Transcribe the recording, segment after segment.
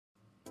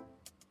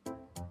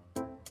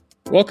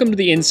Welcome to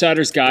the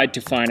Insider's Guide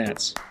to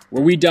Finance,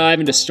 where we dive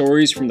into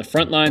stories from the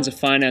front lines of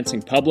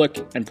financing public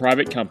and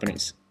private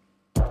companies.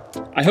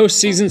 I host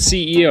seasoned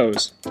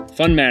CEOs,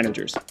 fund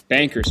managers,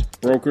 bankers,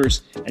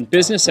 brokers, and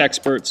business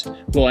experts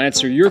who will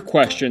answer your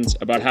questions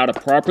about how to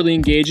properly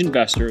engage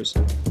investors,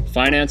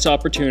 finance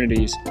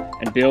opportunities,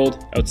 and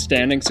build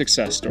outstanding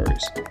success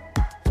stories.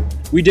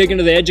 We dig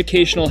into the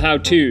educational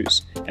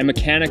how-tos and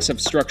mechanics of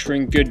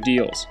structuring good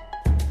deals.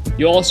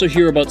 You'll also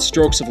hear about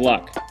strokes of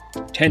luck,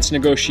 tense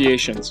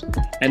negotiations,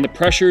 and the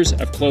pressures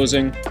of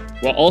closing,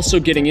 while also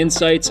getting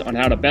insights on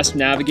how to best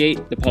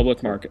navigate the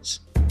public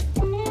markets.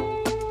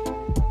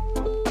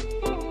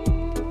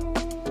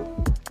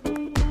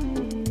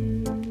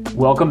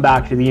 Welcome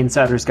back to the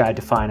Insider's Guide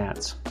to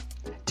Finance.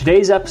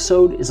 Today's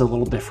episode is a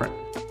little different.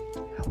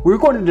 We're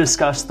going to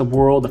discuss the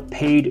world of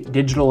paid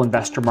digital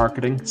investor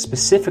marketing,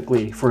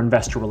 specifically for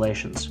investor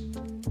relations.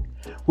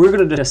 We're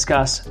going to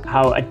discuss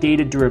how a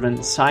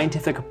data-driven,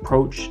 scientific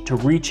approach to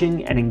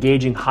reaching and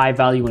engaging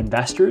high-value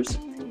investors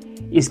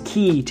is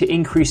key to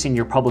increasing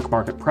your public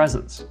market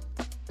presence.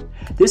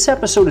 This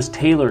episode is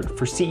tailored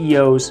for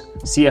CEOs,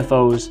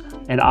 CFOs,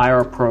 and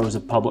IR pros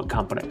of public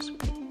companies.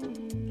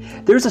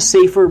 There's a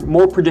safer,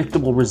 more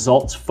predictable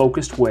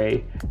results-focused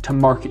way to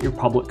market your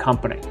public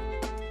company.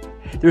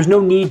 There's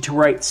no need to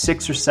write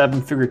 6 or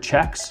 7-figure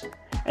checks,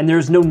 and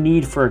there's no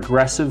need for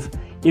aggressive,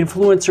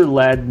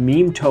 influencer-led,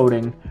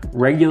 meme-toting,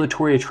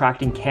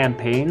 regulatory-attracting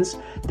campaigns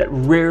that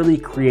rarely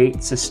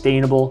create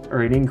sustainable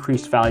or an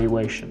increased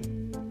valuation.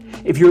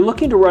 If you're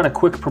looking to run a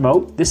quick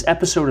promote, this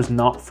episode is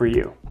not for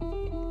you.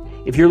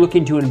 If you're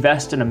looking to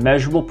invest in a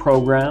measurable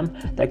program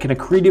that can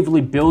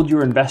accretively build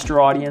your investor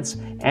audience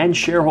and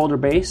shareholder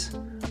base,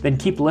 then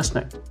keep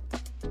listening.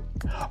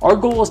 Our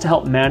goal is to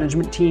help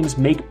management teams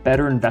make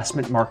better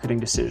investment marketing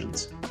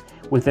decisions,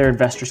 with their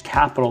investors'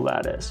 capital,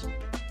 that is.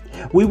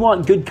 We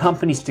want good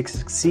companies to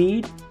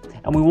succeed,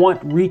 and we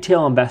want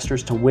retail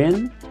investors to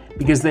win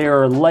because they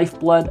are a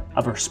lifeblood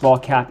of our small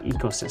cap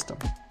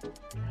ecosystem.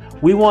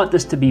 We want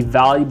this to be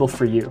valuable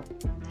for you.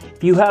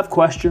 If you have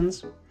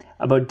questions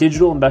about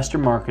digital investor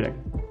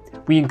marketing,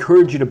 we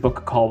encourage you to book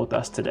a call with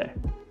us today.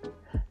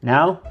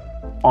 Now,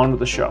 on with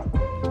the show.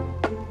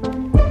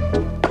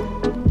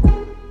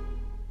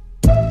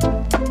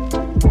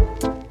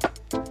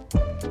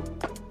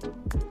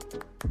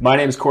 My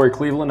name is Corey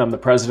Cleveland. I'm the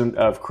president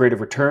of Creative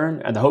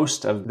Return and the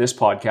host of this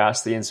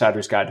podcast, The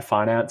Insider's Guide to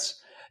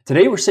Finance.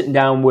 Today, we're sitting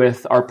down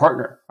with our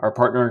partner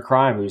in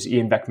crime, who's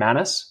Ian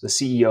Vecmanis, the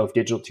CEO of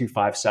Digital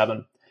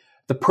 257.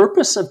 The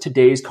purpose of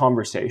today's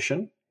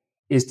conversation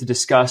is to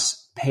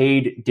discuss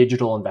paid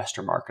digital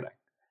investor marketing.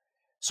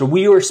 So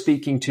we are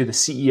speaking to the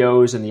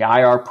CEOs and the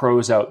IR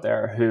pros out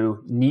there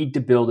who need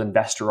to build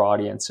investor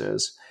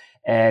audiences.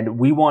 And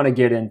we want to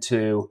get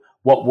into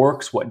what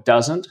works, what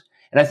doesn't.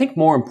 And I think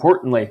more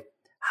importantly,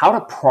 how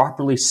to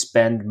properly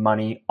spend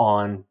money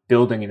on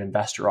building an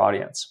investor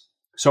audience.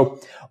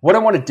 So what I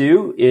want to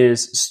do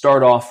is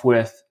start off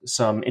with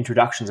some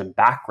introductions and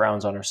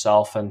backgrounds on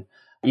yourself. And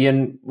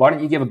Ian, why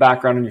don't you give a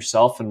background on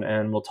yourself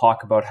and we'll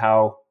talk about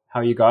how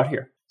you got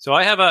here. So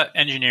I have an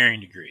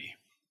engineering degree,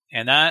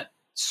 and that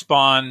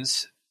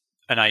spawns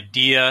an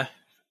idea,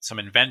 some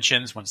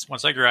inventions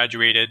once I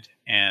graduated,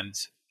 and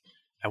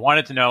I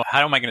wanted to know,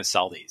 how am I going to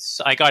sell these?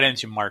 So I got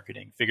into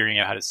marketing, figuring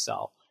out how to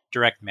sell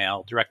direct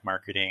mail, direct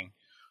marketing,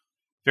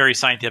 very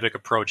scientific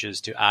approaches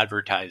to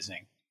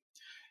advertising.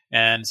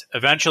 And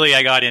eventually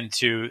I got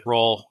into a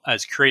role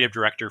as creative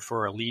director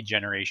for a lead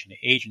generation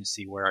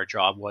agency, where our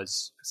job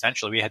was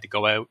essentially we had to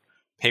go out,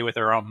 pay with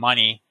our own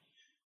money,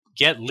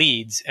 get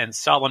leads and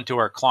sell them to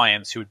our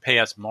clients who would pay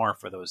us more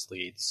for those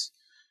leads.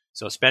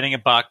 So spending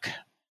 $1,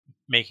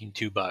 making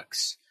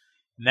 $2.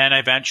 And then I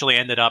eventually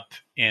ended up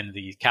in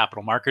the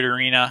capital market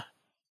arena,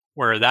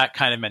 where that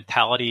kind of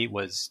mentality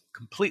was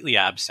completely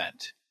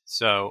absent.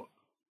 So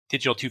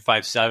Digital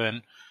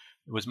 257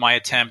 was my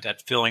attempt at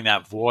filling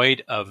that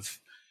void of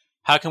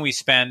how can we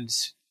spend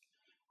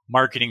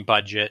marketing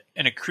budget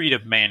in a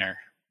creative manner,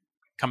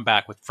 come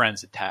back with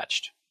friends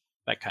attached,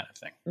 that kind of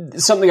thing.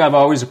 Something I've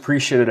always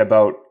appreciated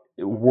about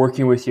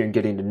working with you and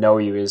getting to know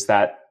you is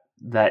that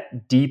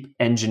deep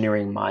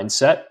engineering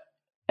mindset,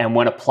 and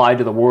when applied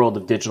to the world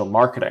of digital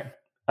marketing,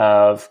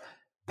 of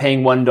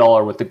paying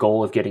 $1 with the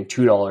goal of getting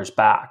 $2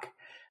 back,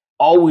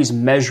 always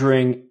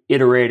measuring,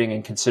 iterating,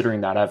 and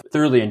considering that. I've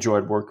thoroughly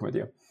enjoyed working with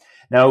you.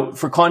 Now,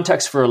 for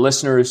context for our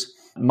listeners,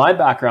 my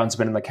background's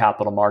been in the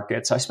capital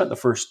markets. I spent the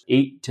first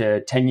 8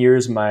 to 10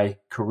 years of my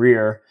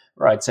career,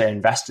 or I'd say I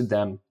invested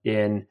them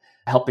in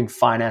helping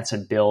finance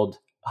and build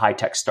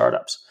high-tech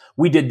startups.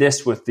 We did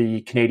this with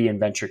the Canadian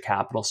venture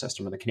capital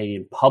system, or the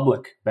Canadian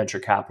public venture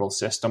capital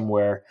system,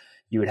 where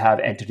you would have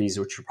entities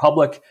which are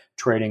public,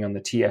 trading on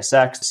the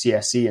TSX,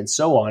 CSE, and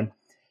so on,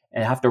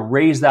 and have to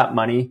raise that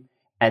money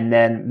and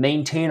then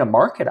maintain a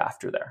market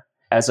after there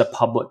as a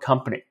public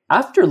company.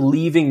 After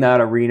leaving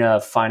that arena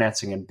of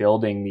financing and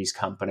building these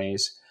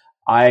companies,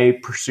 I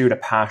pursued a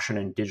passion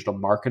in digital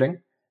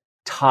marketing,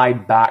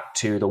 tied back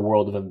to the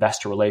world of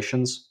investor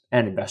relations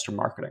and investor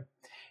marketing.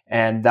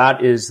 And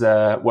that is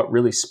what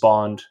really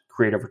spawned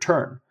Creative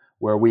Return,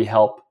 where we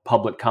help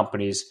public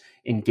companies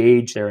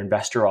engage their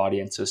investor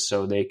audiences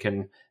so they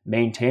can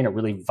maintain a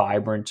really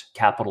vibrant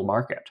capital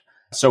market.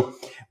 So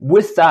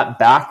with that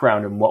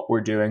background and what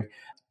we're doing,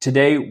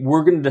 today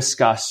we're going to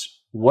discuss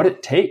what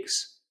it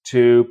takes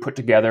to put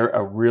together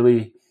a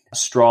really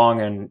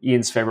strong, and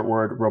Ian's favorite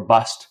word,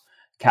 robust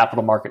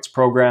capital markets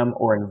program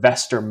or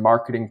investor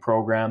marketing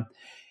program.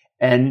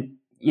 And,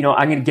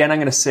 I'm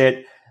going to say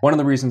it. One of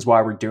the reasons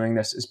why we're doing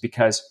this is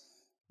because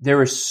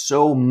there is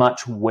so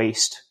much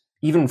waste,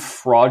 even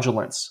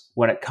fraudulence,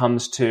 when it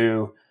comes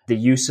to the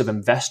use of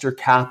investor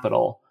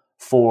capital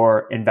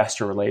for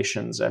investor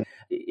relations. And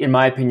in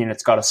my opinion,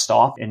 it's got to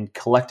stop. And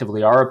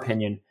collectively, our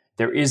opinion,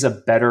 there is a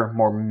better,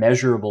 more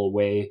measurable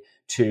way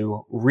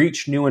to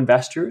reach new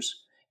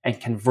investors and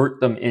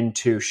convert them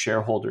into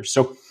shareholders.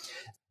 So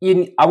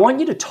Ian, I want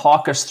you to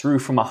talk us through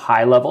from a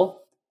high level,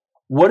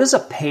 what is a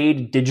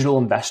paid digital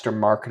investor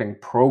marketing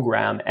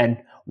program, and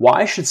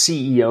why should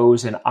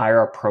CEOs and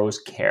IR pros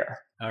care?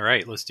 All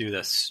right, let's do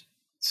this.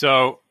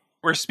 So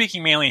we're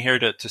speaking mainly here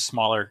to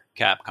smaller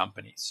cap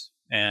companies,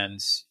 and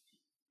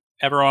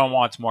everyone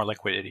wants more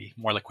liquidity.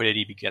 More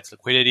liquidity begets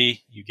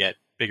liquidity. You get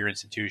bigger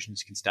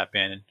institutions can step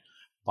in and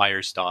buy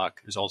your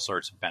stock. There's all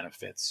sorts of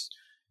benefits.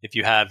 If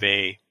you have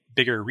a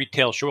bigger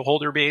retail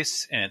shareholder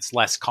base and it's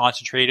less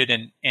concentrated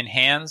in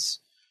hands,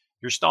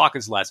 your stock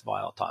is less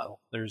volatile.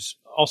 There's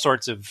all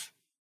sorts of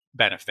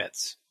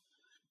benefits.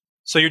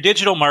 So your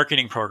digital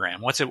marketing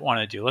program, what's it want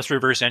to do? Let's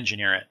reverse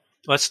engineer it.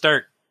 Let's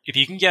start. If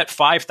you can get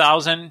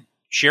 5,000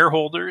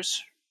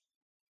 shareholders,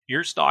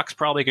 your stock's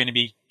probably going to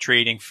be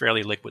trading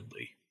fairly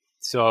liquidly.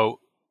 So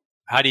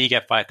how do you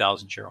get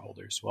 5,000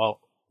 shareholders? Well,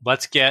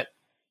 let's get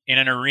in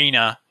an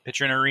arena,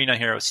 picture an arena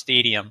here, a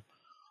stadium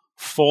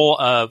full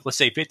of, let's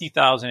say,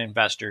 50,000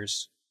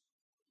 investors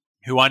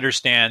who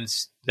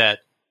understands that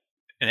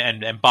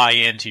and buy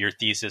into your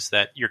thesis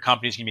that your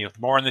company's going to be worth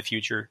more in the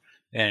future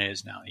than it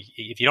is now.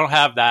 If you don't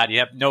have that, you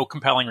have no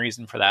compelling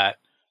reason for that,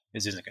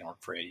 this isn't going to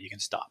work for you. You can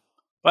stop.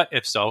 But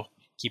if so,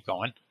 keep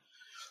going.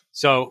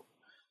 So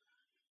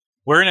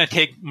we're going to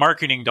take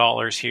marketing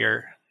dollars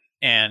here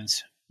and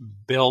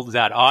build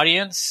that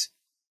audience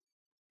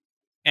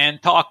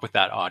and talk with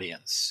that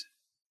audience.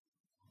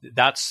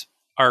 That's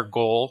our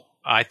goal.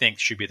 I think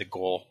should be the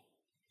goal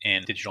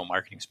in digital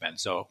marketing spend.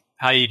 So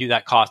how you do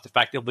that cost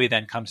effectively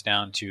then comes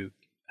down to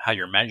how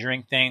you're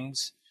measuring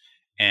things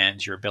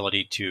and your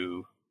ability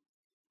to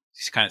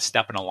just kind of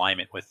step in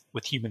alignment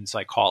with human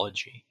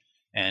psychology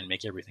and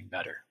make everything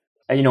better.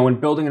 When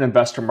building an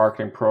investor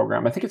marketing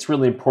program, I think it's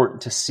really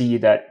important to see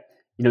that,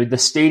 the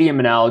stadium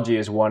analogy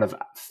is one of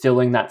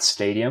filling that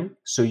stadium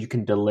so you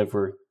can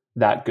deliver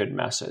that good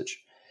message.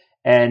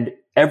 And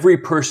every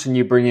person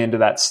you bring into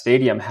that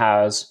stadium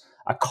has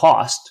a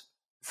cost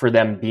for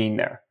them being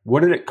there.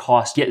 What did it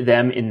cost to get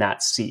them in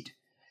that seat?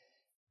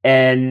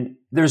 And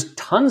there's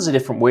tons of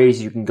different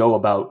ways you can go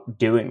about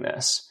doing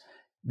this.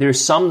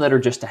 There's some that are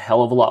just a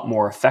hell of a lot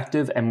more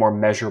effective and more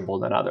measurable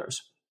than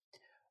others.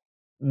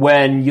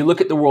 When you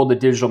look at the world of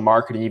digital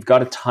marketing, you've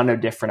got a ton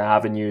of different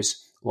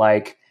avenues.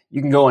 Like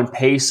you can go and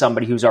pay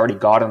somebody who's already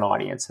got an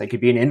audience. They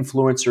could be an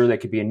influencer, they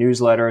could be a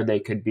newsletter, they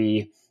could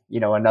be,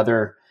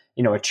 another,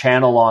 a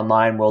channel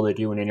online where they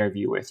do an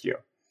interview with you.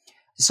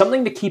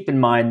 Something to keep in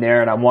mind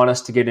there, and I want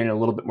us to get in a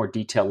little bit more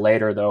detail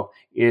later though,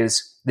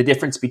 is the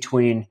difference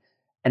between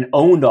an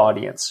owned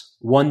audience,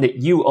 one that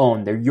you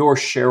own, they're your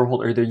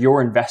shareholder, they're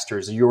your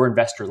investors, they're your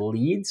investor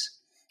leads,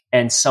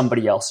 and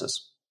somebody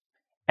else's.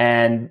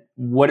 And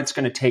what it's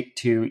going to take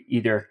to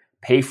either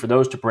pay for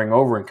those to bring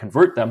over and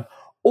convert them,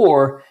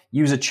 or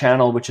use a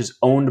channel which is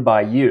owned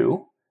by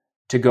you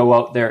to go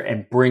out there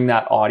and bring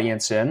that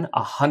audience in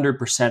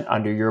 100%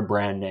 under your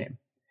brand name.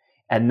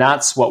 And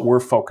that's what we're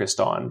focused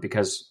on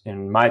because,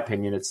 in my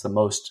opinion, it's the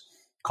most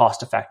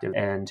cost-effective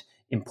and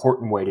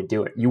important way to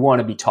do it. You want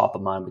to be top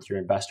of mind with your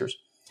investors.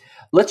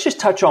 Let's just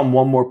touch on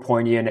one more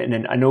point, Ian,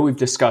 and I know we've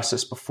discussed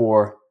this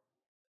before,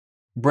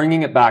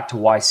 bringing it back to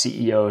why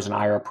CEOs and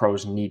IR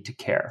pros need to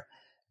care.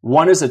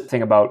 One is the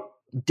thing about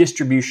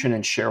distribution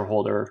and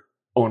shareholder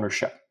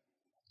ownership.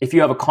 If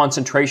you have a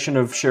concentration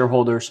of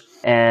shareholders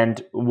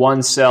and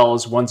one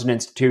sells, one's an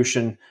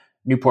institution,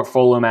 new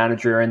portfolio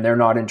manager, and they're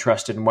not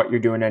interested in what you're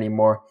doing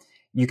anymore,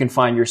 you can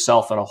find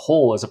yourself in a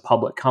hole as a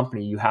public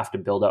company you have to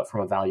build out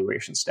from a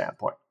valuation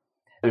standpoint.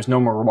 There's no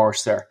more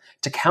remorse there.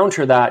 To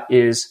counter that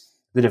is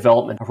the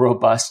development of a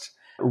robust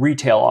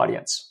retail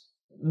audience.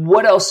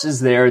 What else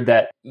is there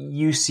that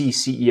you see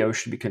CEOs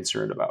should be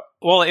concerned about?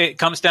 Well, it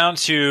comes down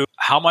to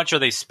how much are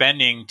they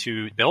spending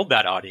to build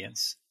that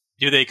audience?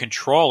 Do they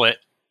control it?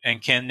 And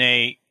can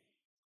they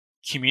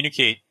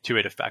communicate to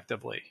it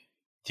effectively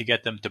to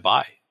get them to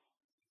buy?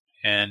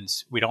 And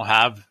we don't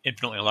have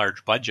infinitely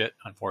large budget,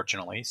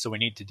 unfortunately. So we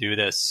need to do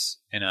this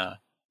in a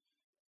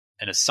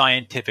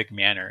scientific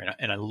manner,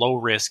 in a low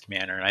risk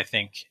manner. And I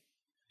think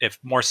if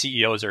more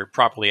CEOs are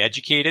properly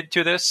educated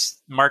to this,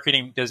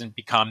 marketing doesn't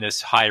become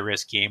this high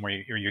risk game where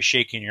you're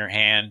shaking your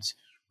hands,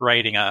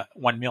 writing a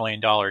 $1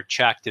 million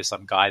check to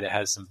some guy that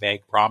has some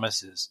vague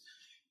promises.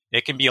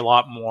 It can be a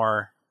lot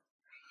more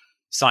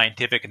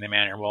scientific in the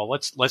manner, well,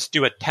 let's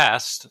do a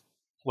test.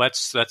 Let's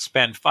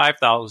spend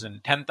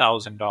 $5,000,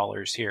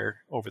 $10,000 here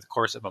over the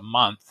course of a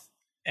month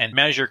and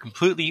measure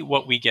completely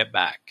what we get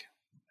back.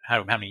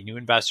 How many new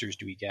investors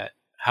do we get?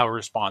 How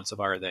responsive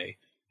are they?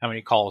 How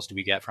many calls do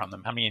we get from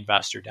them? How many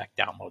investor deck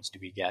downloads do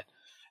we get?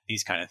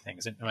 These kind of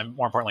things. And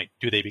more importantly,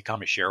 do they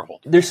become a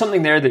shareholder? There's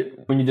something there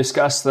that when you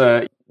discuss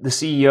the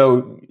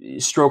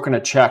CEO stroking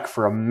a check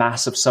for a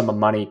massive sum of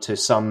money to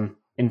some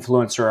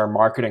influencer or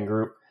marketing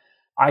group,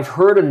 I've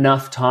heard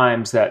enough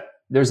times that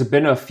there's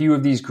been a few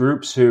of these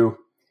groups who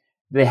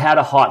they had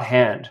a hot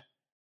hand.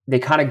 They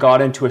kind of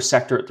got into a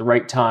sector at the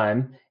right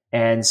time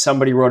and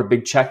somebody wrote a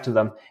big check to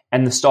them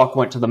and the stock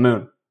went to the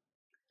moon.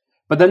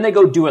 But then they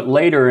go do it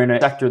later in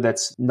a sector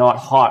that's not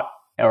hot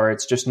or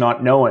it's just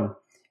not known.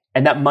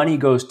 And that money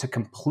goes to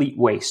complete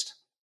waste.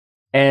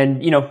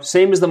 And,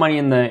 same as the money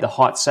in the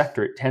hot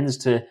sector, it tends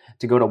to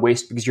go to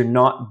waste because you're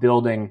not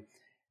building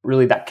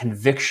really that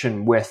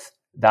conviction with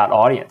that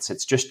audience.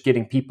 It's just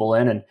getting people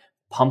in and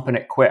pumping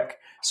it quick.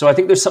 So I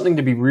think there's something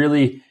to be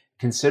really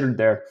considered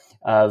there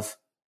of,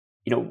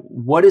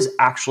 what is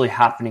actually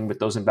happening with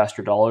those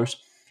investor dollars.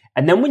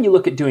 And then when you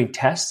look at doing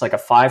tests, like a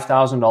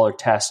 $5,000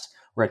 test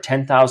or a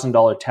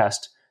 $10,000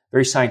 test,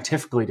 very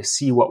scientifically to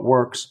see what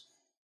works,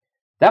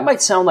 that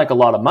might sound like a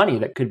lot of money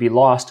that could be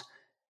lost.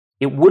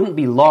 It wouldn't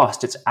be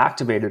lost. It's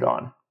activated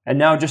on. And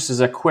now just as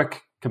a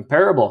quick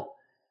comparable,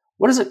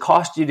 what does it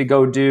cost you to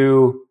go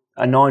do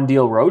a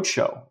non-deal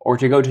roadshow or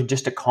to go to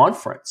just a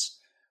conference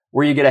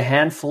where you get a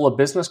handful of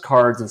business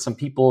cards and some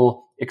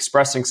people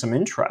expressing some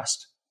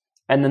interest?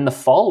 And then the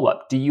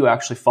follow-up, do you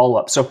actually follow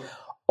up? So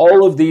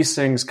all of these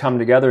things come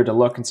together to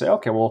look and say,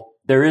 okay, well,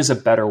 there is a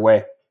better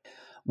way.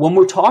 When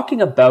we're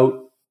talking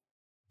about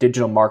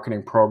digital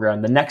marketing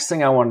program, the next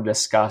thing I want to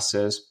discuss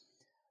is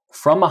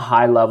from a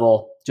high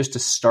level, just a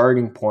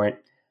starting point,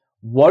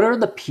 what are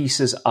the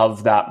pieces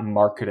of that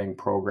marketing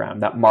program,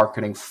 that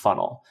marketing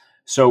funnel?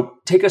 So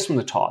take us from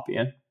the top,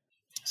 Ian.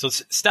 So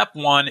step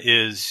one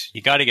is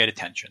you got to get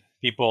attention.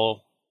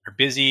 People are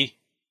busy.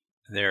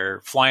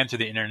 They're flying through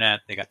the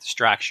internet. They got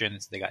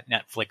distractions. They got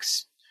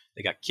Netflix.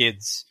 They got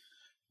kids.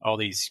 All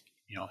these,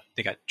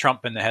 they got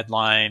Trump in the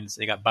headlines.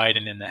 They got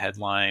Biden in the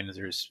headlines.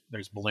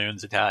 There's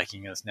balloons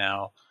attacking us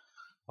now.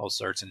 All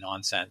sorts of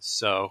nonsense.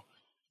 So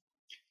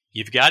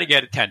you've got to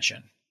get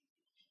attention.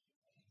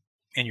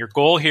 And your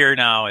goal here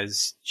now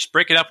is just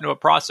break it up into a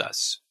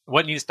process.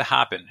 What needs to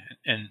happen?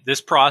 And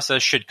this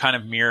process should kind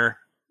of mirror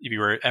if you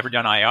were ever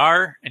done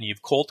IR and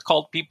you've cold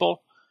called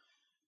people,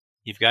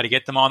 you've got to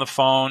get them on the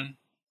phone.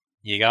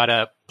 You got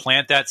to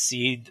plant that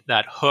seed,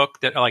 that hook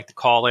that I like to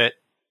call it,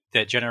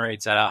 that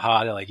generates that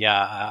aha. They're like,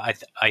 yeah,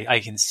 I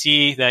can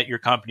see that your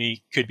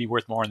company could be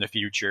worth more in the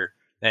future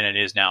than it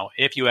is now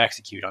if you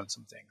execute on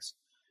some things.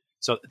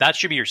 So that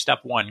should be your step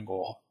one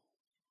goal,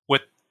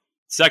 with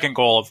second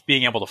goal of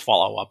being able to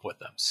follow up with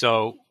them.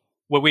 So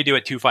what we do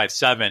at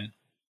 257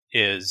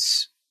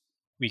 is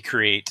we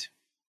create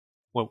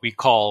what we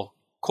call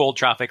cold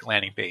traffic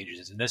landing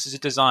pages. And this is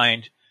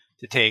designed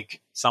to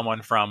take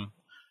someone from,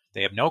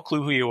 they have no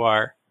clue who you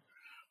are,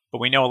 but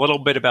we know a little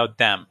bit about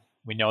them.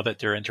 We know that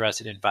they're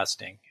interested in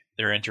investing.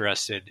 They're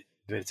interested,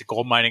 if it's a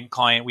gold mining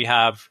client we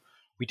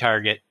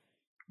target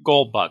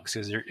gold bugs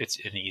because it's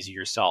an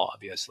easier sell,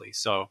 obviously.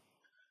 So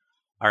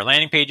our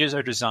landing pages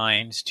are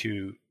designed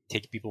to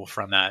take people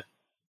from that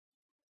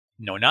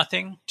know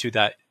nothing to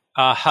that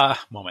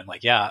aha moment.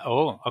 Like, yeah,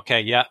 oh,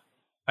 okay, yeah,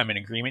 I'm in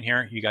agreement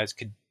here. You guys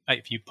could,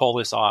 if you pull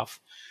this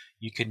off,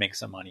 you could make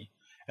some money.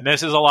 And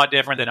this is a lot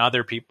different than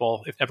other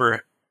people. If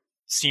ever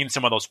seen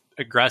some of those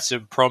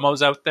aggressive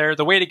promos out there,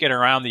 the way to get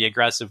around the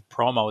aggressive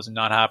promos and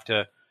not have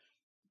to,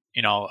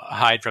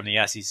 hide from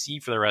the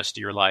SEC for the rest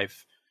of your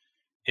life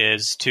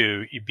is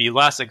to be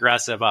less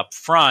aggressive up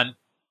front,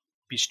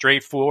 be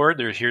straightforward.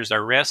 Here's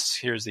our risks.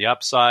 Here's the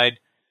upside.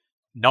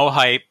 No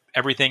hype.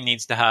 Everything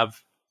needs to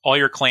have, all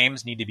your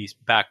claims need to be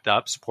backed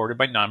up, supported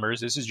by numbers.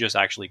 This is just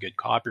actually good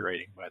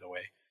copywriting, by the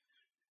way.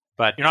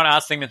 But you're not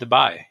asking them to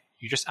buy.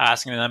 You're just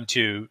asking them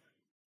to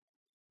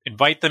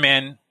invite them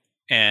in,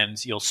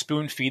 and you'll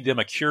spoon feed them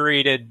a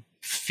curated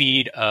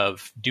feed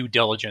of due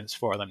diligence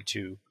for them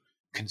to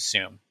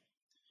consume.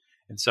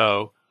 And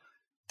so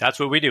that's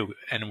what we do.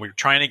 And we're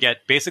trying to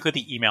get basically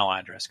the email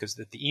address, because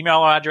the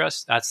email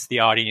address, that's the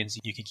audience.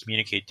 You can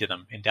communicate to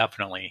them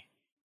indefinitely.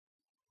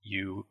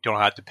 You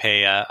don't have to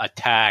pay a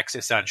tax,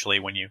 essentially,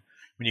 when you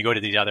go to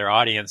these other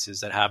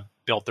audiences that have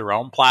built their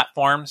own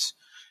platforms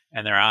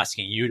and they're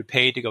asking you to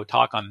pay to go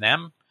talk on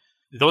them.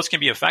 Those can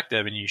be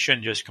effective, and you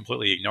shouldn't just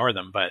completely ignore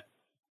them. But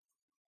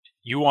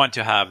you want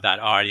to have that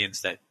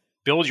audience that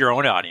build your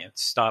own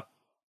audience. Stop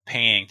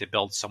paying to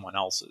build someone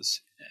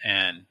else's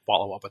and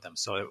follow up with them.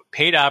 So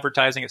paid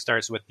advertising, it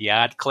starts with the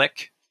ad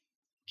click,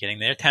 getting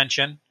their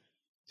attention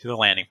to the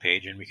landing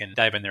page. And we can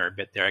dive in there a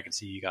bit there. I can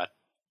see you got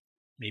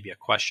maybe a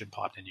question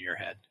popped into your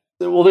head.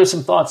 Well, there's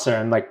some thoughts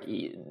there. And like,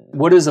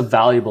 what is a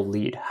valuable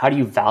lead? How do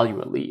you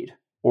value a lead?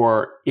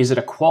 Or is it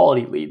a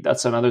quality lead?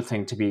 That's another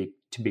thing to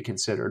be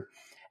considered.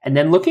 And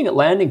then looking at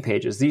landing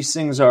pages, these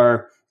things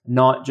are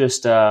not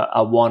just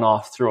a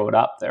one-off throw it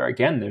up there.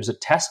 Again, there's an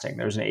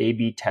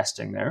A/B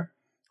testing there,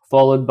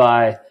 followed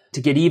by,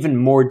 to get even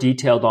more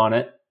detailed on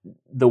it,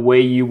 the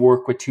way you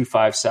work with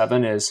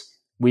 257 is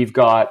we've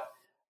got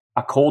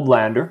a cold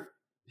lander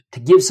to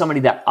give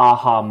somebody that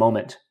aha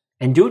moment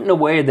and do it in a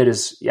way that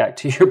is,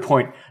 to your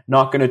point,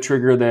 not going to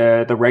trigger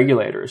the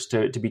regulators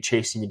to be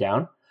chasing you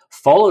down,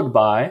 followed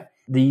by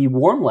the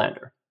warm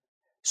lander.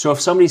 So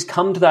if somebody's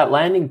come to that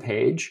landing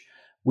page,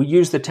 we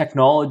use the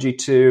technology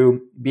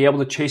to be able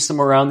to chase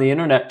them around the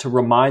internet to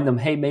remind them,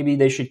 hey, maybe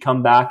they should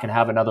come back and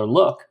have another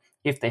look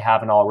if they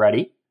haven't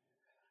already.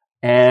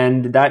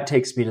 And that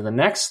takes me to the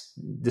next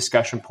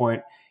discussion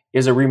point,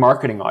 is a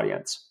remarketing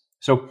audience.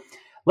 So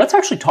let's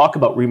actually talk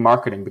about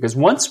remarketing, because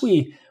once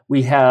we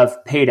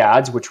have paid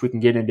ads, which we can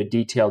get into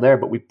detail there,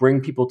 but we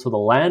bring people to the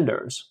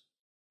landers,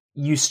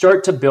 you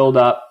start to build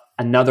up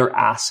another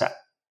asset.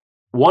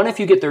 One, if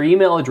you get their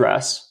email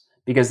address,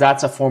 because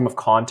that's a form of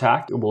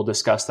contact, and we'll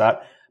discuss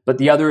that. But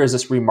the other is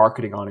this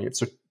remarketing audience.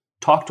 So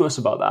talk to us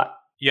about that.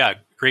 Yeah,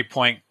 great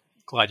point.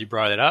 Glad you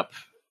brought it up.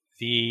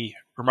 The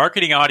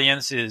remarketing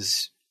audience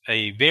is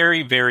a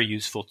very, very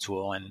useful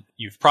tool. And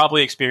you've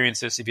probably experienced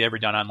this if you've ever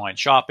done online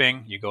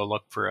shopping. You go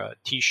look for a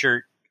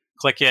t-shirt,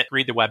 click it,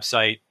 read the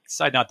website,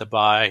 decide not to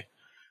buy,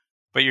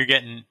 but you're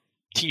getting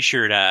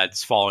t-shirt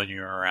ads following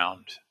you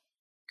around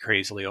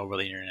crazily over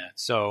the internet.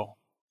 So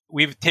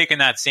we've taken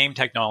that same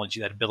technology,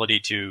 that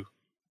ability to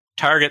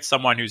target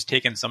someone who's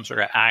taken some sort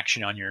of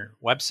action on your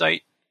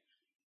website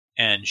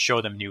and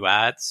show them new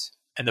ads.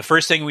 And the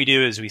first thing we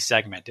do is we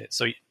segment it.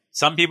 So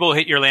some people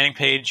hit your landing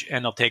page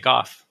and they'll take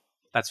off.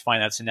 That's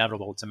fine. That's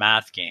inevitable. It's a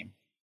math game.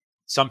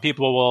 Some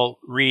people will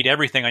read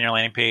everything on your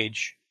landing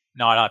page,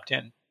 not opt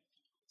in.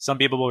 Some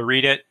people will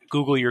read it,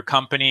 Google your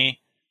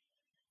company,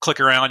 click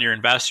around your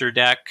investor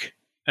deck,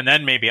 and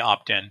then maybe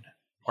opt in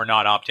or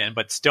not opt in.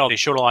 But still, they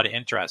showed a lot of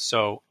interest.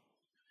 So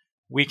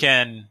we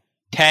can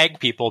tag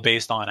people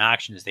based on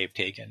actions they've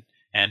taken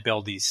and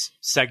build these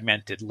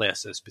segmented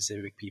lists of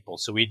specific people.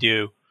 So we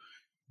do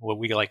what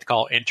we like to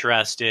call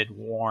interested,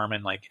 warm,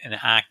 and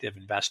active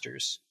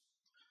investors.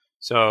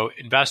 So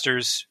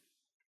investors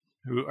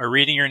who are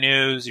reading your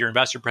news, your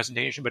investor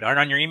presentation, but aren't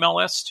on your email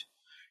list,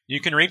 you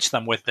can reach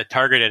them with the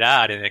targeted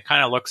ad. And it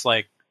kind of looks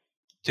like,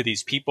 to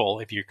these people,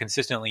 if you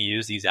consistently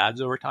use these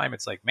ads over time,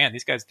 it's like, man,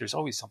 these guys, there's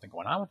always something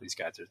going on with these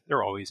guys.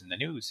 They're always in the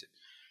news.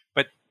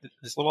 But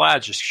this little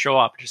ads just show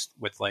up just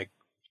with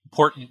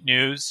important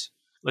news.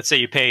 Let's say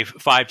you pay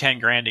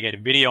 $5-10 to get a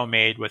video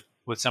made with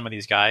some of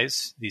these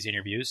guys, these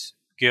interviews.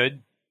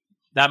 Good.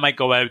 That might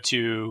go out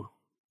to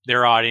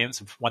their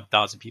audience of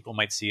 1,000 people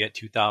might see it,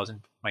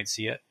 2,000 might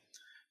see it.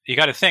 You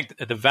got to think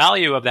that the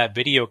value of that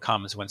video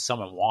comes when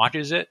someone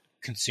watches it,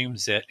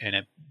 consumes it, and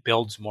it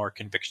builds more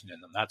conviction in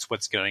them. That's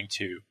what's going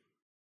to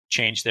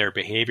change their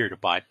behavior to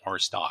buy more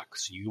stock.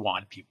 So you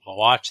want people to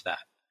watch that.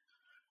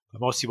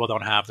 But most people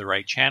don't have the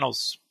right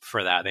channels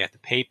for that. They have to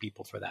pay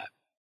people for that.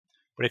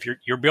 But if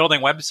you're building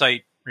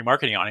website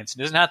remarketing audience, it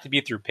doesn't have to be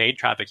through paid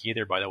traffic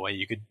either, by the way.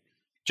 You could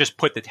just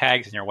put the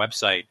tags in your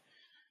website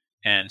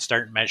and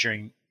start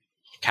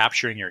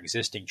capturing your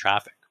existing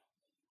traffic.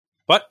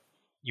 But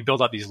you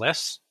build up these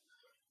lists.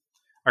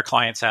 Our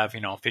clients have,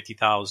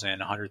 50,000,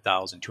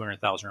 100,000,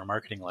 200,000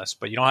 remarketing lists,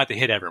 but you don't have to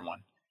hit everyone.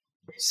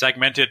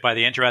 Segment it by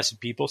the interested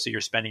people so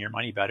you're spending your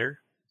money better.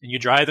 And you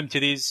drive them to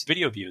these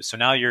video views. So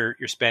now you're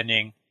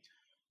spending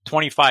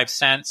 25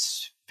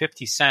 cents,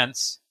 50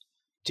 cents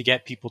to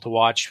get people to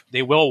watch.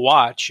 They will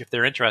watch, if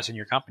they're interested in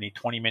your company,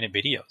 20-minute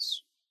videos.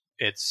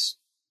 It's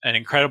an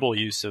incredible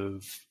use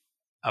of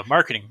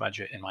marketing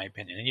budget, in my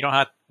opinion. And you don't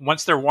have,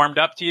 once they're warmed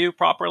up to you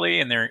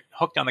properly and they're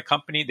hooked on the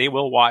company, they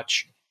will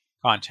watch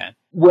content.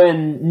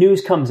 When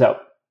news comes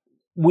out,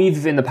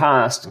 we've in the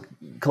past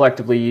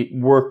collectively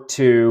worked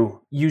to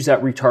use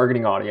that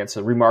retargeting audience,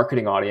 a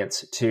remarketing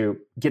audience, to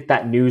get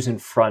that news in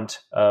front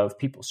of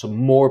people so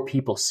more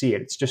people see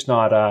it. It's just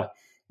not a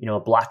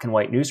black and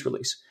white news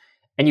release.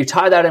 And you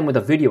tie that in with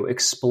a video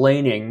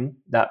explaining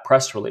that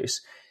press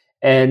release.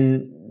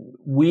 And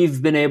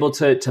we've been able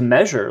to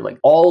measure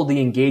all the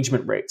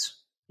engagement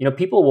rates.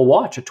 People will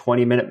watch a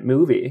 20-minute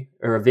movie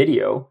or a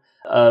video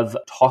of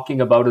talking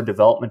about a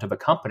development of a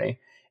company.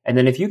 And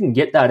then if you can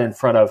get that in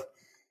front of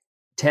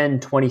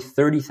 10, 20,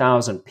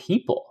 30,000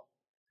 people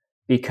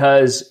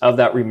because of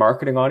that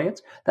remarketing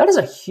audience, that is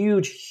a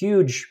huge,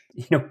 huge,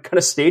 kind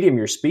of stadium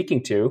you're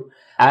speaking to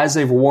as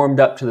they've warmed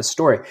up to the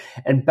story.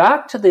 And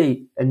back to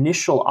the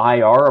initial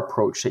IR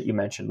approach that you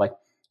mentioned,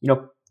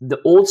 the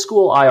old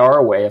school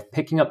IR way of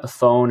picking up the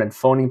phone and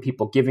phoning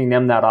people, giving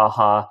them that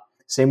aha,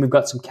 saying we've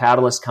got some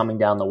catalyst coming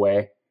down the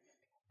way,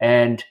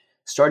 and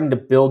starting to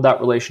build that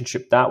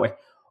relationship that way.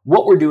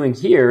 What we're doing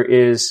here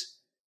is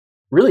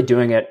really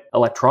doing it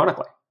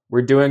electronically.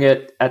 We're doing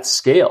it at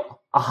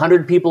scale.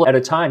 100 people at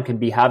a time can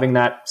be having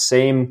that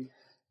same,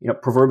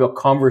 proverbial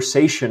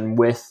conversation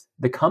with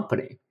the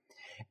company.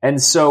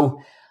 And so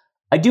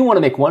I do want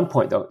to make one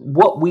point though.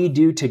 What we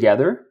do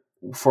together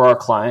for our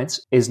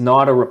clients is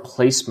not a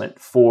replacement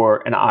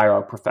for an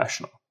IR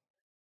professional.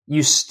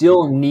 You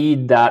still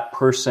need that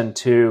person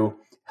to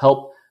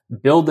help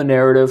build the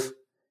narrative,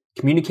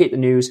 communicate the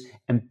news,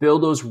 and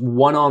build those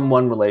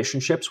one-on-one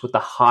relationships with the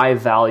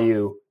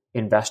high-value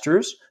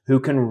investors who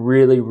can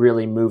really,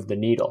 really move the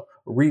needle,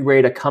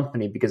 re-rate a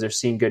company because they're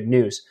seeing good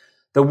news.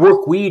 The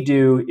work we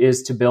do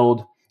is to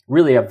build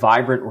really a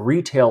vibrant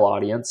retail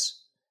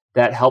audience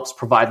that helps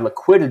provide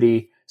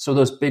liquidity so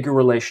those bigger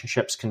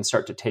relationships can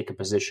start to take a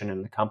position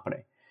in the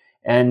company.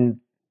 And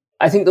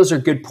I think those are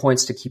good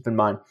points to keep in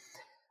mind.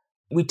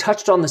 We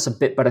touched on this a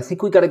bit, but I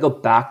think we got to go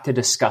back to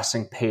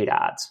discussing paid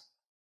ads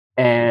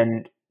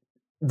and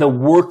the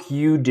work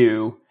you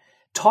do.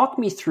 Talk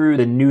me through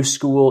the new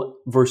school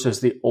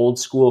versus the old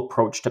school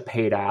approach to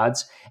paid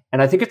ads.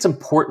 And I think it's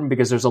important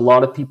because there's a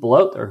lot of people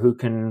out there who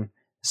can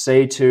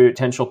say to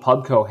potential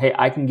pubco, hey,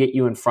 I can get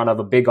you in front of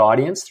a big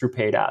audience through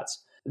paid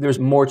ads. There's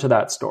more to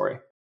that story.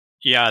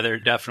 Yeah, there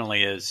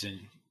definitely is.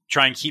 And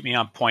try and keep me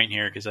on point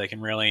here because I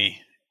can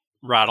really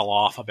rattle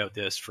off about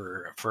this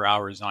for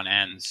hours on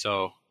end.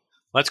 So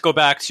let's go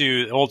back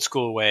to the old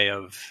school way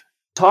of...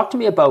 Talk to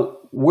me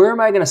about where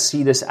am I going to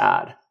see this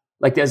ad?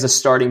 Like as a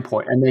starting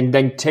point, and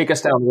then take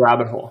us down the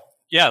rabbit hole.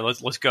 Yeah,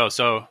 let's go.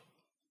 So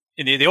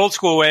in the old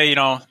school way,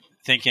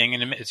 thinking,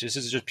 and this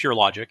is just pure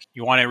logic.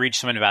 You want to reach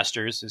some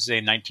investors. This is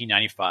in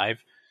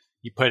 1995.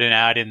 You put an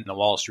ad in the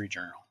Wall Street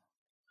Journal.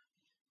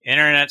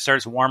 Internet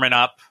starts warming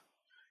up.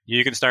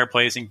 You can start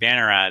placing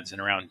banner ads in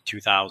around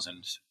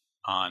 2000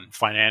 on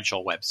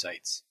financial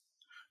websites.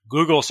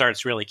 Google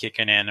starts really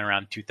kicking in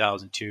around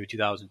 2002,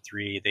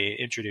 2003. They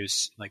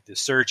introduce like the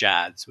search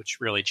ads, which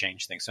really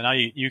changed things. So now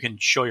you can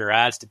show your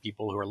ads to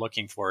people who are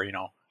looking for,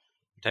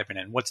 typing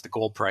in, what's the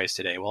gold price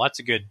today? Well,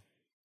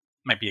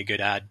 might be a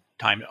good ad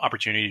time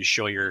opportunity to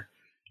show your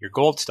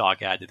gold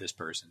stock ad to this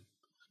person,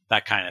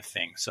 that kind of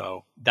thing.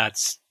 So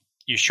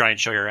you try and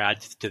show your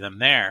ad to them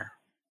there.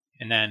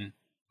 And then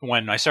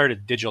when I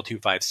started Digital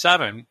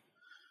 257,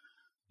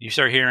 you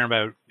start hearing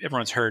about,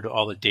 everyone's heard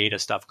all the data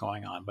stuff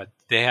going on, but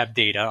they have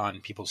data on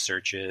people's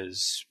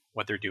searches,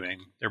 what they're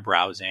doing, their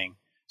browsing.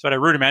 So at a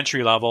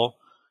rudimentary level,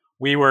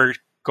 we were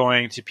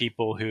going to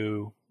people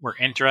who were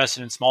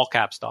interested in small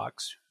cap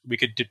stocks. We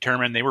could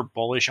determine they were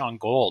bullish on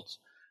gold.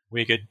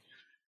 We could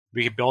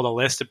build a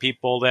list of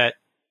people that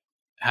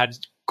had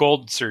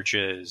gold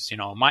searches,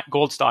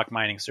 gold stock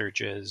mining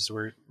searches.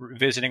 We're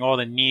visiting all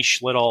the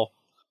niche little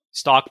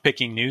stock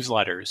picking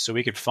newsletters so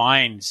we could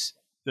find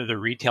the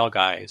retail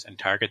guys and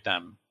target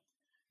them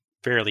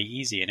fairly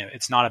easy. And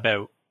it's not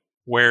about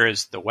where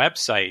is the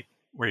website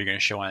where you're going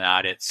to show an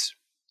ad. It's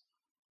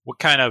what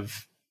kind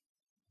of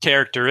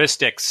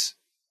characteristics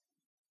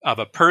of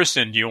a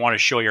person do you want to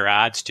show your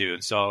ads to?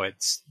 And so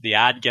the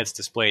ad gets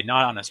displayed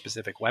not on a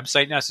specific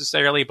website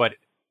necessarily, but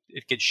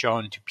it gets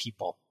shown to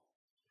people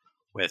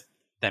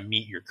that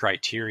meet your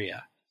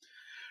criteria.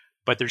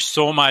 But there's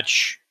so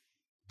much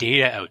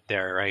data out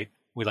there, right?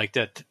 We like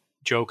to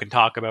joke and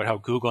talk about how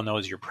Google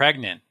knows you're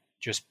pregnant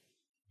just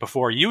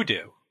before you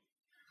do.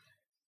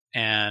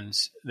 And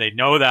they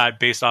know that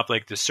based off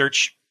like the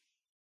search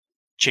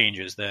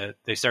changes that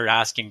they start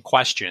asking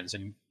questions,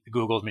 and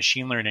Google's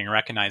machine learning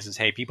recognizes,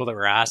 hey, people that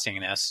were asking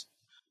this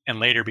and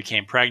later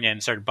became pregnant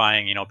and started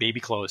buying,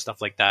 baby clothes,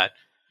 stuff like that,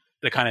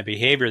 the kind of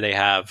behavior they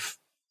have,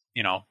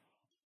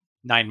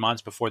 9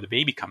 months before the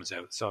baby comes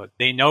out. So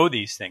they know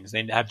these things.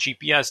 They have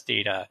GPS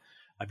data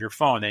of your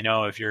phone. They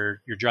know if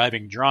you're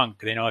driving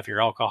drunk. They know if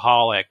you're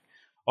alcoholic.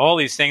 All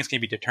these things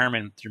can be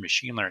determined through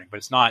machine learning, but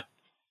it's not,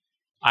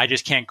 I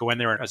just can't go in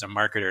there as a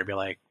marketer and be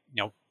like,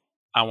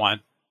 I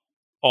want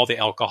all the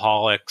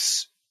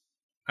alcoholics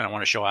and I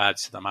want to show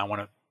ads to them. I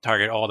want to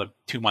target all the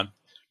 2-month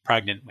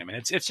pregnant women.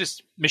 It's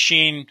just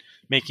machine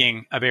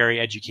making a very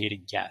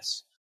educated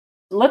guess.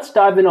 Let's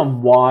dive in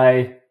on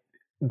why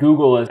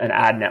Google is an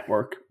ad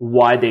network,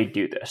 why they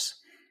do this.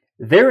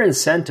 Their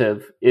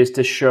incentive is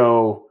to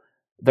show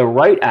the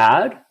right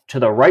ad to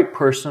the right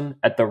person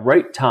at the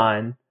right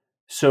time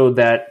so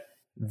that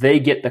they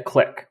get the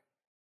click.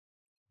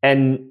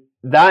 And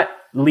that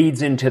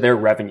leads into their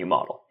revenue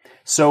model.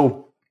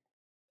 So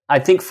I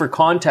think for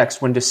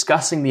context, when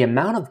discussing the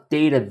amount of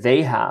data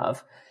they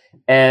have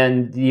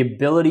and the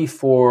ability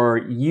for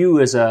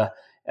you as a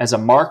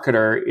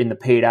marketer in the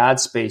paid ad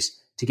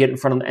space to get in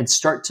front of them and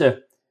start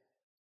to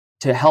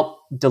help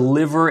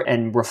deliver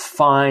and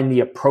refine the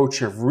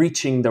approach of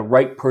reaching the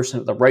right person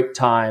at the right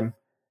time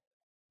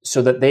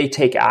so that they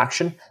take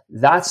action,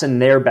 that's in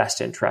their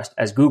best interest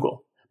as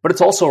Google. But it's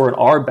also in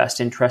our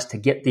best interest to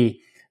get the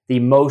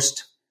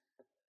most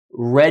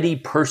ready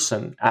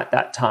person at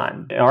that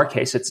time. In our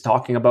case, it's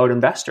talking about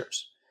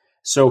investors.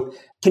 So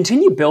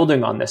continue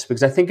building on this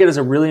because I think it is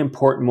a really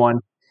important one.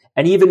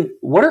 And even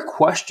what are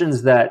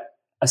questions that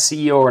a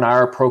CEO or an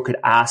IR pro could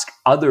ask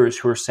others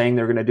who are saying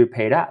they're going to do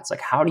paid ads?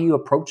 Like, how do you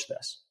approach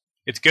this?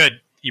 It's good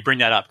you bring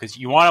that up because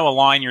you want to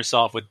align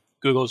yourself with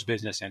Google's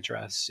business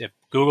interests. If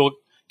Google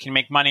can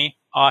make money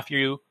off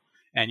you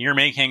and you're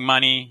making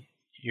money,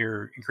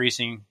 you're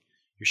increasing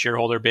your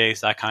shareholder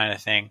base, that kind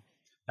of thing,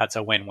 that's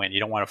a win-win. You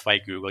don't want to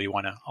fight Google. You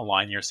want to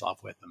align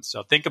yourself with them.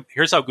 So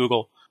here's how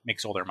Google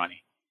makes all their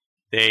money.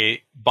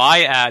 They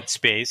buy ad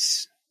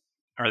space,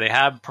 or they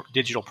have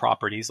digital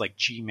properties like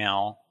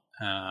Gmail,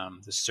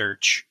 the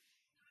search,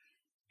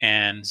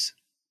 and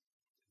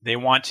they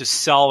want to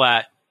sell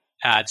that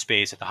ad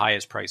space at the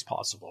highest price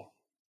possible.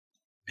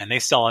 And they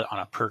sell it on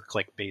a per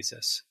click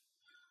basis.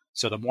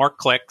 So the more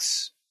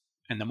clicks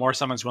and the more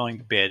someone's willing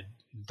to bid,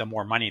 the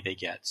more money they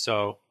get.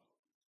 So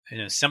in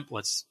a simple,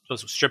 let's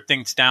strip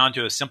things down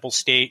to a simple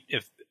state.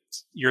 If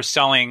you're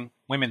selling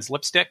women's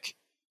lipstick,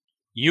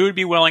 you would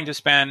be willing to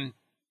spend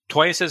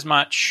twice as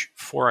much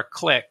for a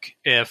click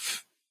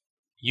if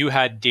you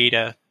had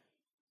data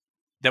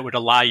that would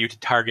allow you to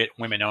target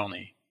women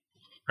only,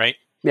 right?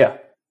 Yeah.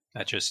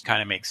 That just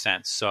kind of makes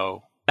sense.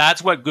 So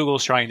that's what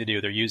Google's trying to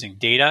do. They're using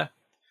data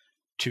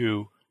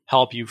to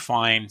help you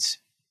find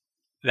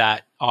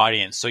that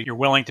audience. So you're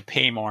willing to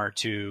pay more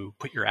to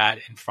put your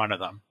ad in front of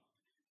them.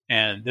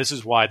 And this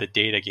is why the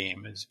data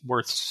game is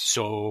worth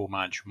so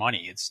much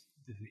money.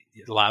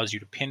 It allows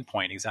you to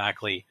pinpoint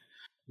exactly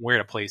where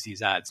to place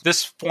these ads.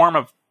 This form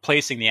of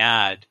placing the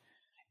ad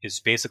is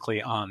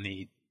basically on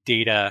the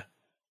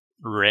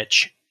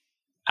data-rich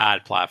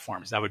ad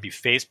platforms. That would be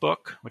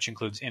Facebook, which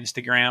includes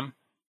Instagram.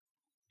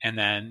 And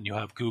then you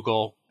have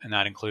Google, and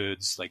that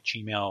includes like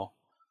Gmail,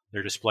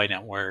 their display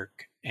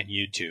network, and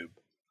YouTube.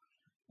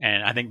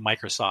 And I think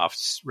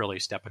Microsoft's really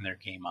stepping their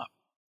game up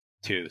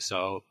too.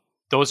 So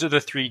those are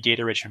the three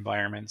data-rich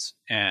environments.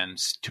 And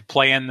to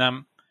play in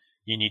them,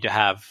 you need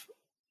to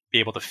be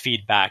able to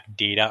feed back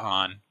data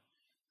on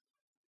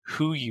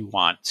who you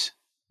want,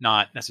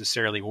 not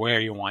necessarily where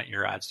you want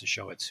your ads to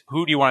show. It's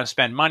who do you want to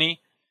spend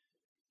money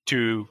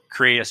to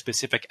create a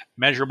specific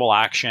measurable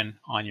action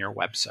on your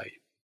website.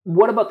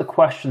 What about the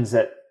questions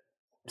that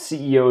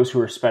CEOs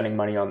who are spending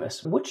money on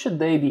this, what should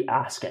they be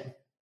asking?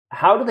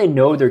 How do they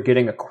know they're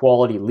getting a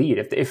quality lead?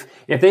 If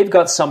they've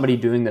got somebody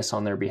doing this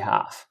on their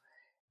behalf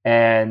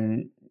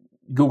and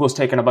Google's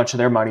taking a bunch of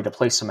their money to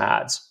place some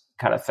ads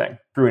kind of thing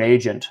through an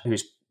agent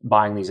who's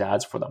buying these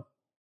ads for them,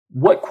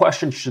 what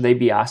questions should they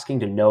be asking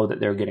to know that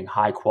they're getting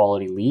high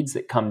quality leads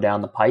that come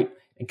down the pipe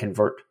and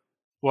convert?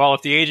 Well,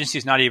 if the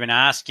agency's not even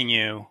asking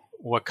you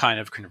what kind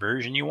of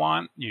conversion you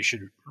want, you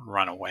should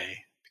run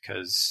away,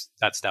 because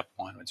that's step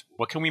one. It's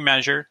what can we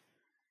measure?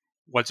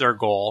 What's our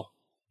goal?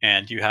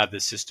 And you have the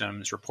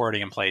systems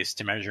reporting in place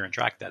to measure and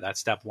track that. That's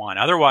step one.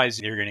 Otherwise,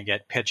 you're going to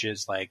get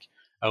pitches like,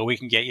 oh, we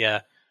can get you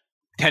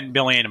 10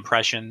 billion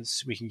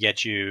impressions. We can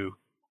get you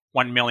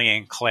 1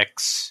 million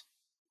clicks.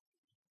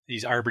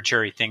 These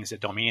arbitrary things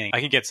that don't mean anything.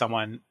 I can get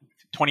someone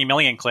 20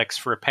 million clicks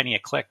for a penny a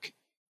click,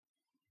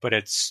 but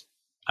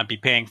I'd be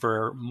paying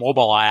for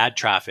mobile ad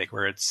traffic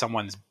where it's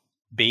someone's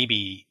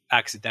baby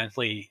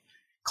accidentally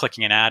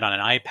clicking an ad on an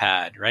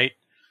iPad, right?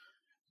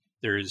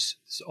 There's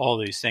all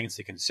these things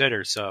to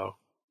consider. So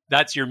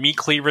that's your meat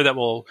cleaver that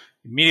will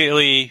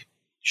immediately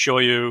show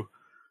you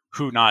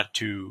who not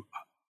to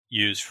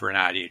use for an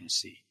ad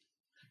agency.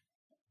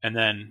 And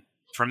then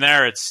from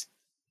there, it's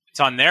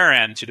on their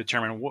end to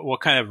determine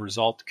what kind of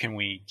result can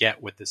we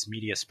get with this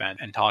media spend,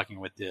 and talking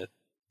with the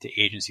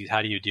agencies.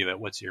 How do you do it?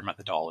 What's your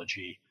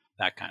methodology?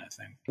 That kind of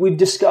thing. We've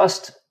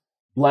discussed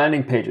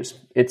landing pages.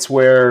 It's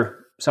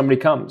where somebody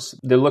comes.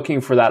 They're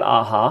looking for that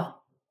aha,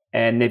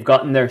 and they've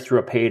gotten there through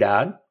a paid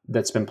ad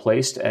that's been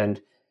placed, and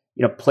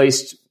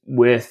placed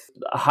with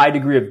a high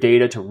degree of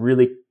data to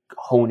really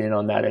hone in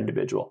on that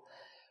individual.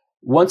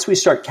 Once we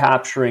start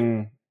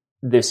capturing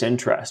this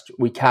interest,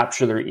 we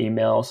capture their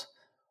emails.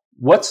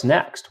 What's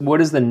next?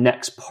 What is the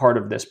next part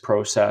of this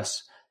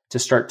process to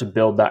start to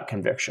build that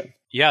conviction?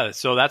 Yeah,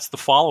 so that's the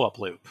follow-up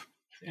loop.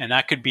 And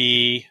that could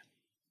be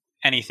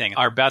anything.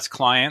 Our best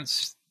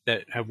clients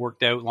that have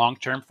worked out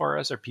long-term for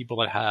us are people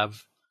that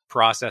have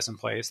process in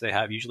place. They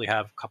usually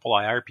have a couple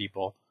IR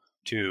people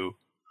to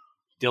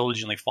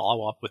diligently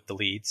follow up with the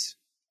leads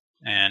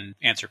and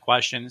answer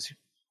questions,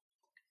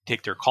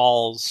 take their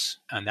calls,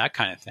 and that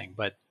kind of thing.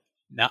 But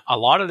now a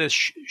lot of this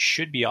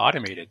should be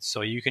automated.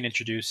 So you can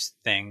introduce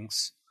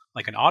things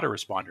like an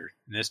autoresponder.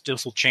 And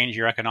this will change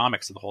your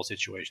economics of the whole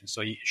situation.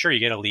 So you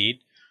get a lead.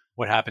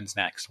 What happens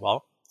next?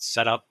 Well,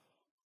 set up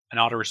an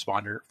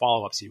autoresponder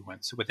follow-up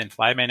sequence. So within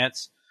 5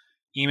 minutes,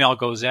 email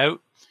goes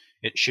out.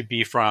 It should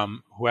be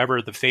from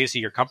whoever the face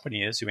of your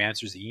company is who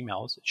answers the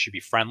emails. It should be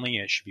friendly.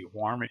 It should be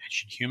warm. It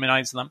should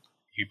humanize them.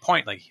 You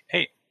point like,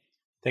 hey,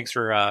 thanks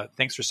for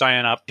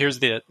signing up. Here's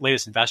the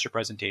latest investor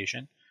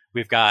presentation.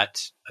 We've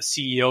got a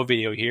CEO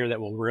video here that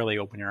will really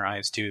open your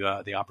eyes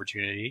to the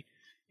opportunity.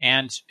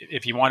 And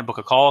if you want to book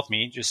a call with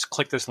me, just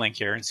click this link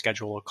here and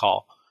schedule a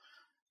call.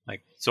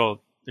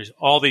 So there's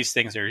all these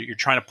things there. You're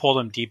trying to pull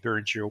them deeper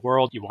into your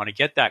world. You want to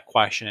get that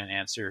question and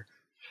answer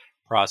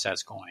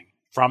process going.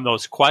 From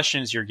those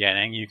questions you're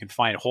getting, you can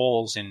find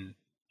holes in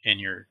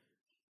your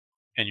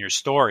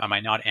story. Am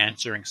I not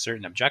answering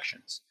certain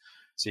objections?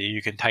 So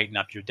you can tighten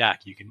up your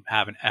deck. You can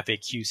have an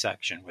FAQ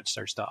section, which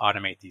starts to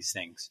automate these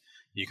things.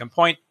 You can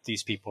point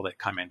these people that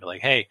come in, be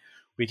like, hey,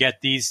 we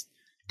get these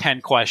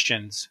 10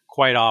 questions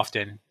quite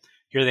often.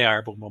 Here they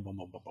are. Boom, boom, boom,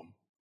 boom, boom, boom.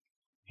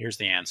 Here's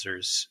the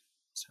answers.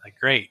 It's like,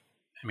 great.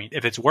 I mean,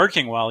 if it's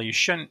working well, you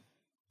shouldn't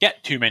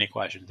get too many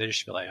questions. They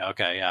just be like,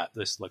 okay, yeah,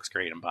 this looks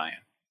great. I'm buying.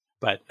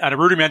 But at a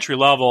rudimentary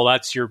level,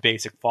 that's your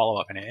basic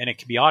follow-up, and it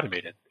can be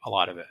automated, a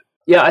lot of it.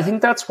 Yeah, I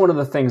think that's one of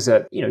the things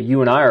that,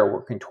 you and I are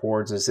working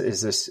towards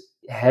is this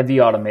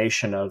heavy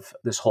automation of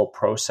this whole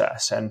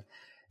process. And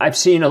I've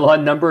seen a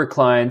number of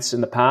clients in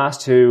the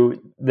past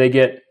who they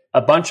get a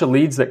bunch of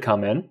leads that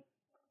come in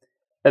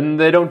and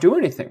they don't do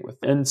anything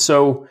with it. And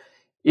so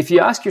if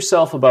you ask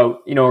yourself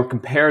about, or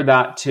compare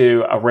that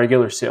to a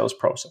regular sales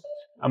process,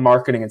 a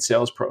marketing and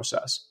sales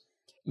process,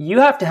 you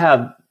have to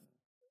have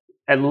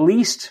at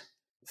least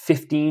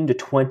 15 to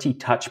 20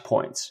 touch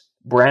points,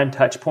 brand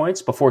touch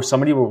points, before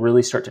somebody will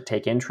really start to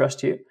take interest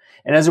to you.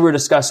 And as we were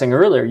discussing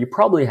earlier, you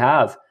probably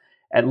have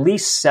at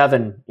least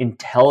 7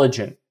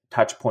 intelligent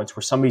touch points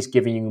where somebody's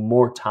giving you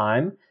more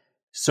time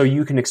so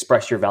you can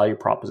express your value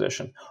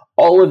proposition.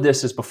 All of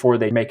this is before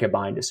they make a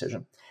buying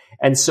decision.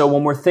 And so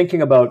when we're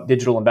thinking about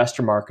digital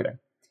investor marketing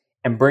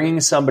and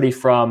bringing somebody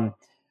from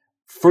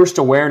first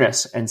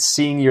awareness and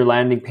seeing your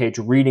landing page,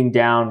 reading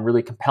down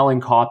really compelling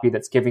copy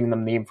that's giving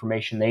them the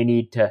information they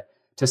need to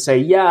say,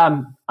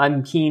 yeah,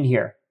 I'm keen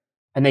here,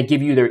 and they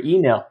give you their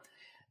email.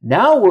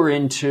 Now we're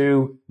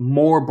into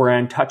more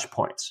brand touch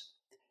points.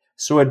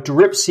 So a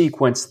drip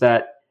sequence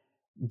that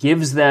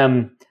gives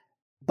them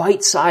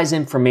bite-sized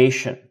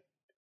information.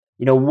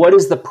 What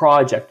is the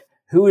project?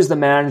 Who is the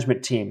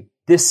management team?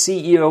 This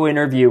CEO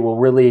interview will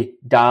really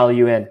dial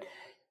you in.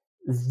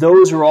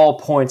 Those are all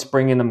points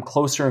bringing them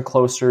closer and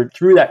closer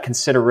through that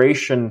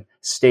consideration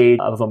stage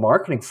of a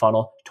marketing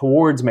funnel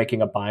towards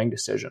making a buying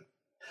decision.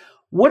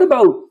 What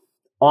about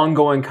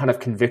ongoing kind of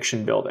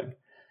conviction building?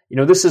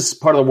 This is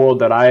part of the world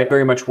that I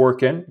very much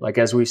work in. Like,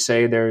 as we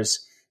say,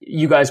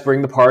 you guys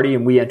bring the party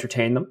and we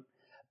entertain them.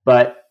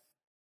 But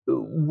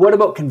what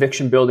about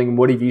conviction building?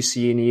 What have you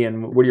seen,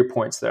 Ian? What are your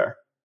points there?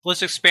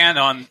 Let's expand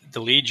on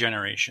the lead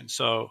generation.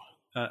 So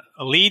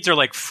leads are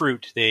like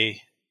fruit.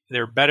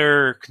 They're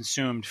better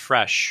consumed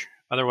fresh.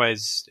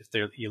 Otherwise,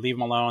 if you leave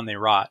them alone, they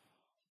rot.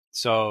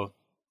 So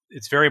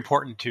it's very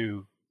important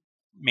to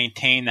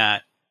maintain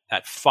that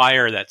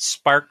fire, that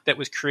spark that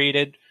was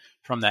created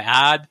from the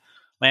ad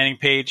landing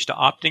page to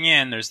opting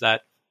in. There's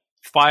that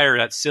fire,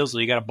 that sizzle.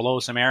 You got to blow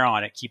some air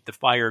on it, keep the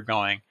fire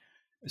going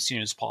as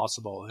soon as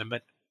possible.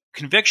 But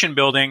conviction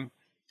building,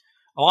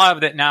 a lot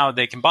of it now,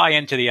 they can buy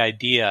into the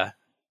idea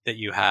that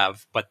you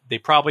have, but they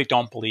probably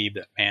don't believe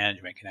that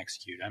management can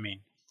execute. I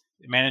mean,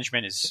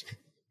 management it's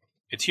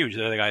huge.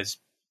 The other guys,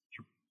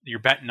 you're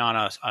betting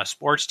on a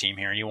sports team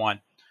here, and you want,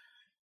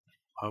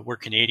 we're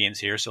Canadians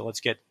here, so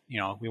let's get,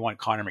 we want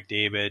Connor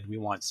McDavid, we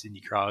want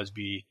Sidney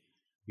Crosby,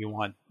 we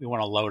want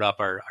to load up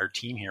our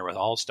team here with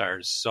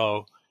all-stars.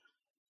 So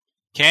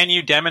can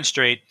you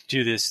demonstrate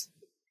to this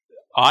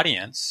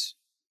audience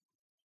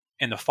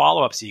in the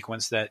follow-up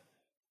sequence that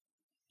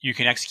you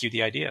can execute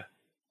the idea?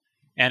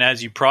 And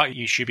as you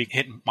should be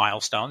hitting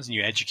milestones, and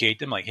you educate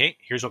them like, hey,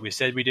 here's what we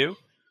said we do.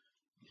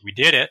 We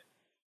did it.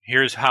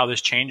 Here's how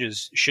this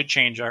should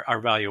change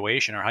our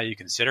valuation, or how you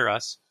consider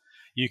us.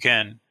 You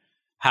can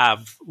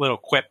have little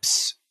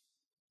quips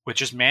with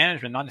just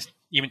management, not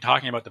even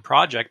talking about the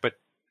project, but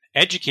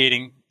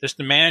educating just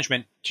the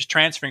management, just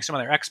transferring some of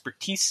their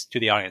expertise to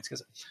the audience.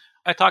 Because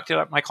I talk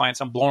to my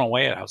clients, I'm blown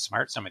away at how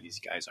smart some of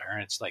these guys are.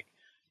 And it's like,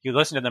 you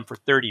listen to them for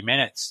 30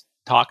 minutes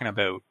talking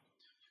about,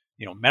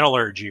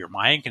 metallurgy or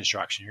mine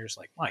construction. You're just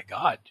like, my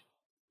God,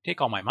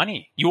 take all my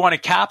money. You want to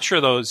capture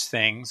those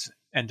things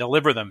and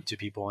deliver them to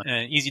people in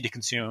an easy to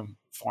consume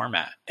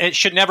format. It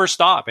should never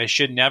stop.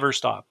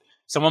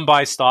 Someone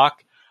buys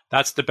stock,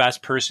 that's the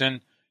best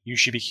person you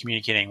should be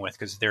communicating with,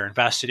 because they're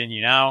invested in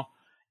you now.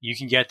 You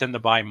can get them to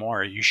buy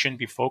more. You shouldn't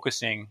be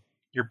focusing.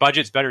 Your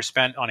budget's better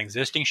spent on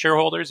existing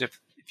shareholders. If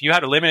you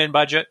had a limited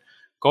budget,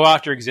 go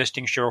after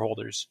existing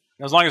shareholders,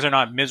 as long as they're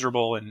not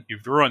miserable and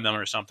you've ruined them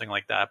or something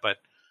like that. But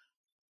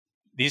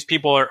these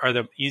people are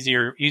the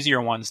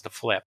easier ones to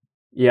flip.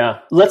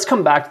 Yeah. Let's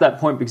come back to that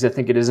point, because I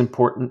think it is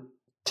important.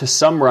 To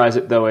summarize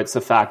it, though, it's the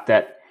fact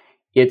that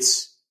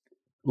it's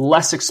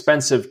less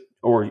expensive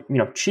or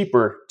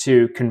cheaper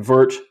to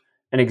convert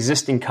an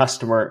existing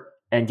customer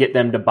and get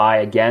them to buy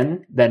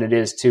again than it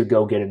is to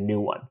go get a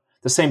new one.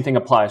 The same thing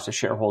applies to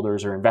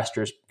shareholders or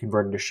investors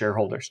converting to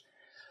shareholders.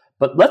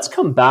 But let's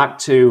come back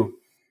to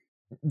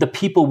the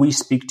people we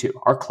speak to,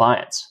 our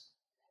clients.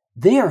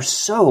 They are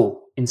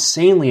so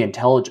insanely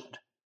intelligent.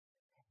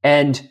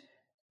 And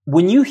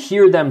when you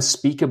hear them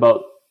speak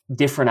about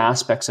different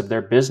aspects of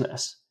their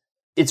business,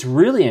 it's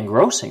really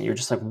engrossing. You're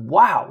just like,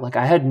 wow, like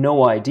I had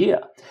no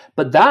idea.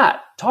 But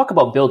talk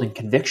about building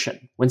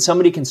conviction. When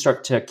somebody can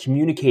start to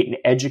communicate and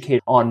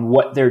educate on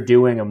what they're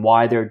doing and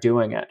why they're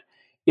doing it,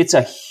 it's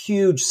a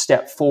huge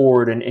step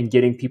forward in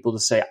getting people to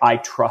say, I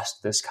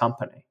trust this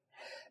company.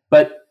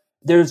 But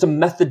there's a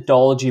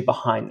methodology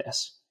behind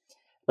this.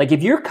 Like,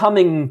 if you're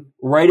coming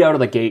right out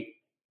of the gate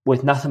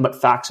with nothing but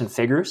facts and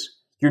figures,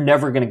 you're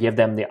never going to give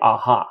them the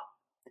aha.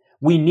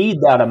 We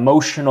need that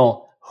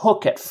emotional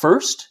hook at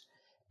first,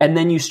 and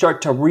then you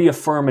start to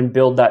reaffirm and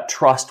build that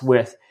trust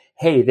with,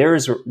 hey,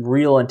 there's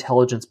real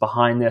intelligence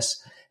behind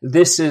this.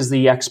 This is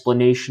the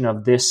explanation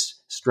of this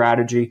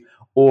strategy,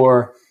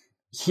 or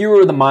here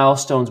are the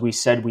milestones we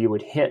said we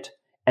would hit,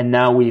 and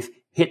now we've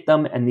hit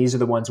them, and these are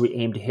the ones we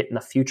aim to hit in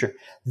the future.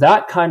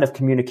 That kind of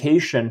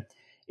communication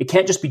It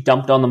can't just be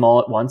dumped on them all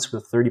at once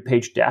with a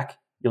 30-page deck.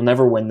 You'll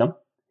never win them.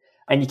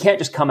 And you can't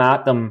just come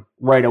at them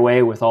right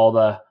away with all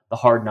the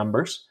hard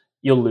numbers.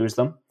 You'll lose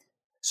them.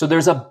 So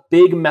there's a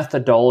big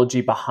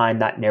methodology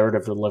behind that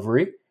narrative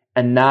delivery,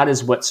 and that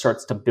is what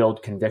starts to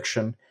build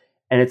conviction.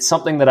 And it's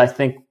something that I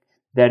think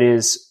that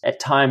is at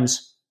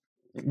times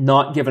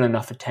not given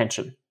enough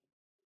attention.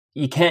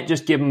 You can't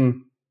just give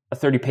them a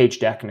 30-page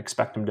deck and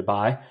expect them to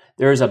buy.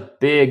 There is a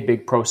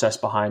big process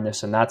behind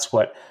this, and that's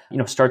what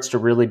starts to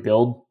really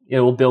build. It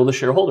will build a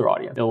shareholder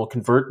audience. It will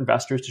convert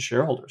investors to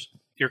shareholders.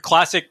 Your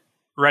classic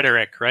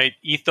rhetoric, right?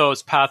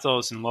 Ethos,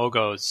 pathos, and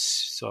logos.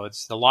 So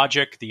it's the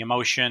logic, the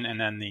emotion, and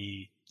then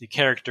the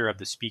character of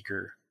the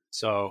speaker.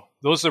 So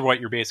those are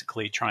what you're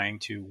basically trying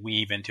to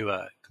weave into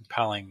a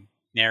compelling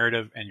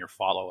narrative and your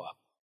follow-up.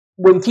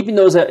 When keeping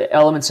those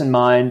elements in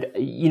mind,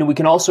 we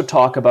can also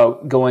talk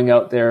about going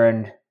out there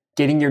and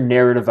getting your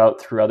narrative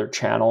out through other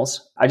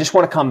channels. I just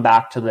want to come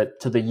back to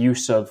the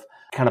use of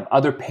kind of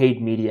other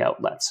paid media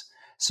outlets.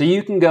 So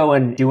you can go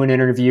and do an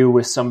interview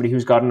with somebody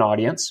who's got an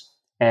audience,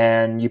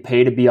 and you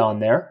pay to be on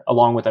there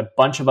along with a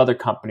bunch of other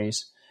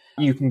companies.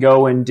 You can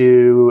go and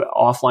do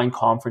offline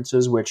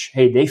conferences, which,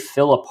 hey, they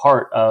fill a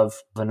part of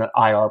an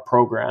IR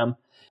program.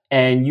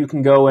 And you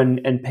can go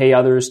and pay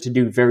others to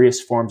do various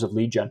forms of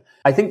lead gen.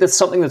 I think that's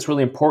something that's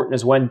really important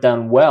is when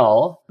done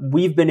well,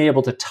 we've been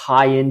able to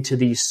tie into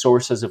these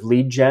sources of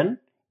lead gen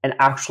and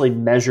actually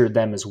measure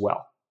them as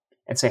well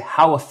and say,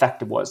 how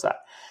effective was that?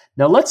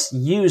 Now let's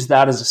use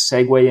that as a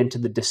segue into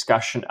the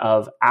discussion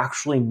of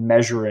actually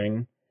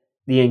measuring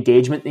the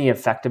engagement, the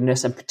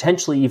effectiveness, and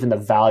potentially even the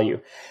value.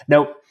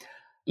 Now,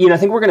 I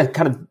think we're going to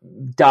kind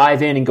of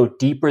dive in and go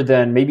deeper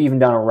than maybe even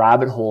down a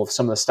rabbit hole of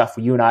some of the stuff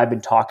you and I have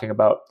been talking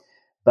about.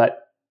 But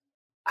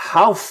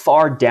how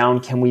far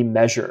down can we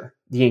measure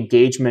the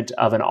engagement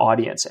of an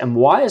audience? And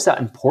why is that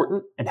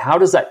important? And how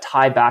does that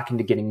tie back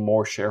into getting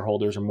more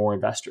shareholders or more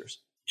investors?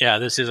 Yeah,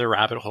 this is a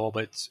rabbit hole,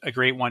 but it's a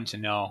great one to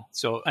know.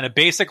 So on a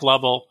basic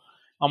level,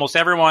 almost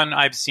everyone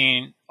I've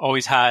seen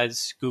always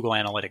has Google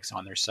Analytics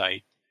on their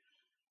site,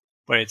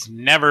 but it's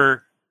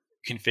never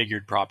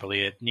configured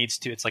properly.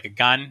 It's like a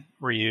gun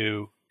where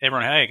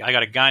everyone, hey, I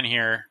got a gun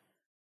here,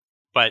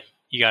 but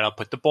you got to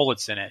put the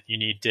bullets in it. You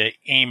need to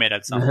aim it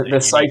at something. The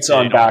sights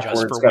on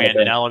backwards. Just for wind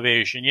and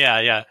elevation.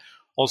 Yeah.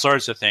 All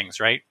sorts of things,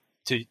 right?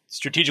 To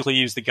strategically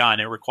use the gun,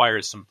 it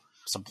requires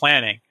some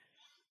planning.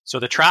 So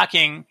the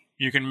tracking,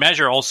 you can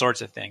measure all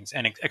sorts of things,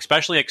 and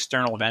especially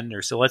external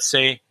vendors. So let's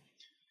say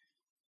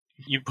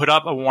you put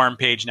up a warm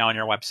page now on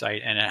your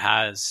website, and it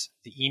has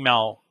the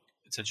email.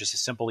 It's just a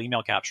simple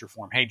email capture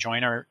form. Hey,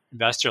 join our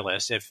investor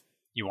list if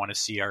you want to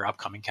see our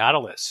upcoming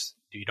catalysts.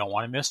 You don't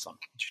want to miss them.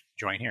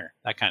 Join here,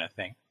 that kind of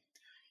thing.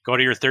 Go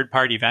to your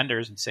third-party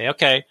vendors and say,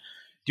 okay,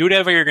 do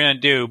whatever you're going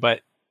to do, but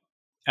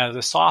as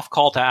a soft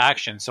call to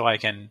action so I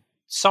can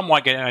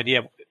somewhat get an idea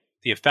of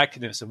the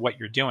effectiveness of what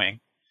you're doing,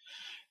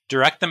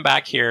 direct them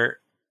back here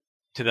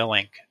to the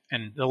link.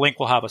 And the link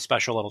will have a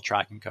special little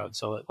tracking code.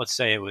 So let's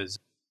say it was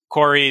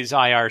Corey's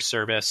IR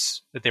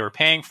service that they were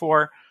paying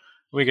for.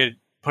 We could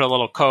put a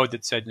little code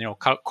that said,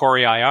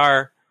 Corey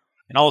IR.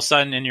 And all of a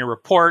sudden in your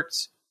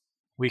reports,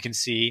 we can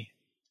see,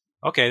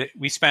 okay,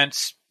 we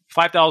spent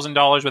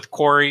 $5,000 with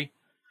Corey.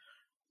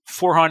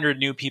 400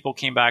 new people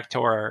came back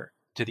to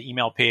the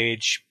email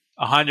page.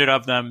 100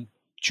 of them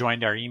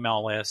joined our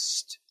email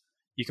list.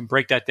 You can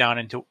break that down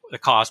into the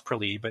cost per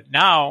lead. But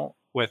now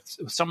with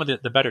some of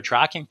the better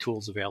tracking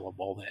tools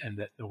available and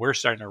that we're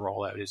starting to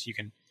roll out is you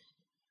can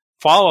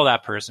follow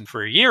that person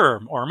for a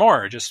year or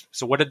more.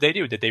 So what did they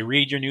do? Did they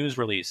read your news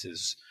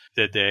releases?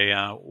 Did they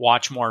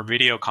watch more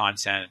video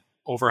content?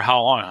 Over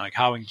how long? Like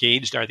how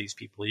engaged are these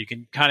people? You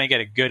can kind of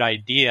get a good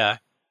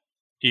idea.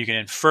 You can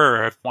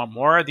infer if you want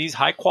more of these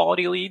high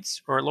quality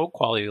leads or low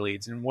quality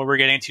leads. And what we're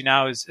getting to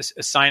now is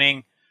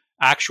assigning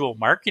actual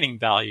marketing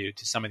value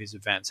to some of these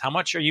events. How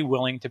much are you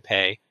willing to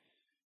pay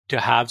to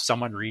have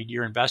someone read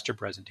your investor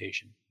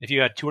presentation? If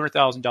you had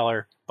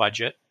 $200,000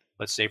 budget,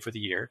 let's say for the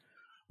year,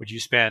 would you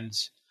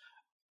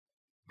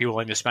be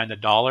willing to spend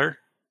 $1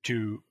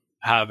 to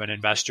have an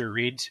investor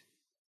read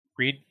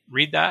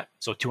that?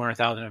 So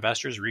 200,000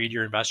 investors read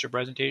your investor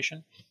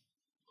presentation.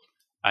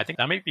 I think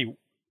that might be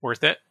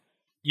worth it.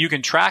 You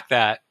can track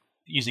that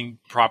using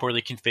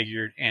properly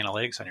configured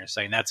analytics on your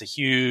site. And that's a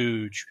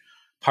huge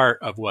part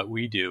of what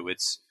we do.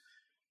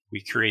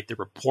 We create the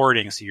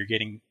reporting. So you're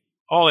getting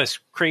all this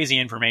crazy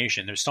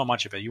information. There's so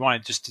much of it. You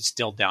want it just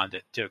distill down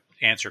to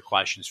answer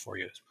questions for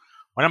you.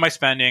 What am I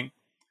spending?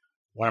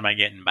 What am I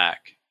getting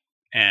back?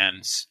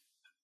 And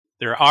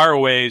there are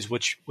ways,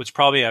 which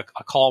probably a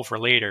call for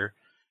later,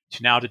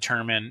 to now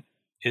determine,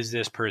 did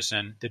this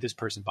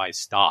person buy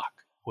stock?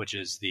 Which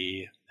has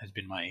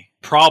been my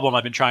problem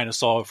I've been trying to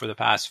solve for the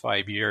past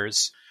 5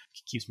 years.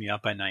 It keeps me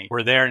up at night.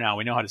 We're there now.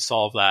 We know how to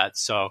solve that.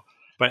 So,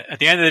 but at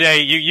the end of the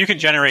day, you can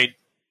generate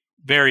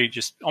very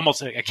just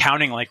almost like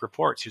accounting-like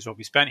reports. Here's what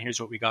we spent. Here's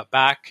what we got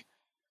back.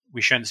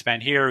 We shouldn't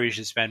spend here. We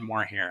should spend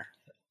more here.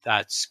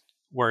 That's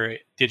where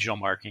digital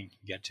marketing can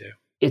get to.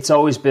 It's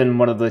always been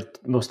one of the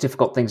most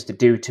difficult things to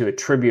do, to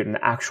attribute an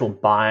actual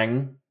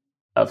buying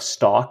of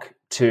stock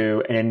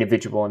to an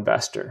individual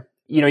investor.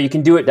 You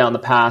can do it down the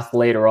path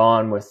later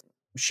on with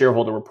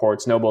shareholder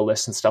reports, no-bo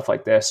lists and stuff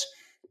like this,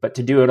 but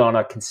to do it on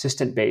a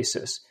consistent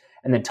basis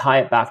and then tie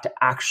it back to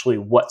actually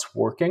what's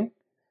working,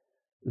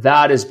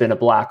 that has been a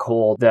black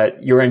hole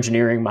that your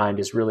engineering mind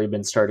has really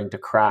been starting to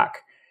crack.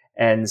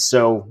 And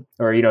so,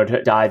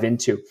 to dive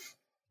into.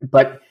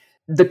 But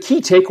the key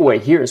takeaway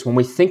here is when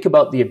we think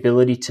about the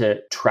ability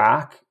to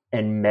track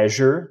and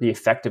measure the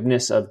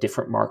effectiveness of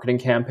different marketing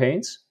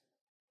campaigns,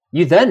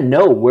 you then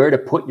know where to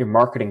put your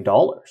marketing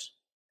dollars.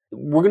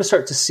 We're going to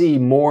start to see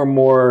more and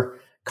more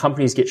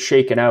companies get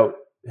shaken out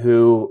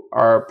who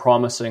are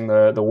promising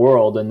the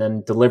world and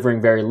then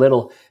delivering very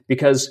little,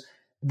 because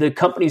the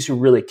companies who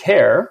really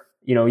care,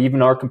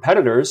 even our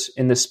competitors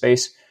in this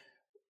space,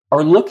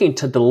 are looking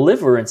to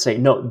deliver and say,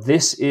 no,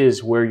 this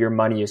is where your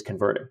money is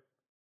converting.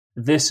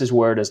 This is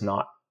where it is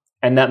not.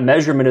 And that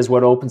measurement is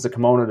what opens the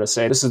kimono to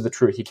say, this is the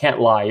truth. You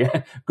can't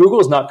lie. Google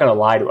is not going to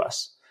lie to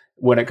us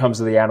when it comes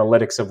to the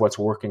analytics of what's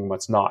working and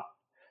what's not.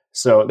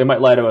 So they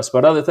might lie to us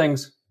about other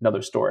things,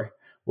 another story.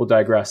 We'll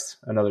digress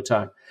another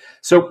time.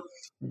 So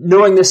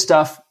knowing this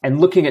stuff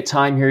and looking at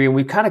time here,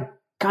 we've kind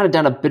of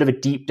done a bit of a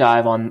deep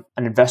dive on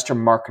an investor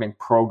marketing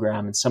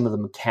program and some of the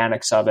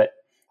mechanics of it.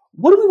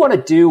 What do we want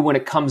to do when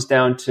it comes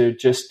down to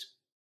just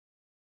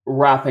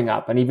wrapping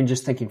up and even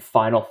just thinking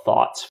final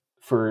thoughts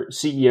for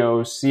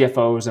CEOs,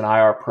 CFOs, and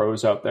IR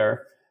pros out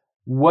there?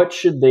 What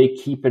should they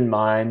keep in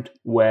mind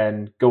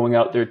when going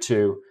out there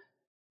to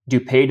do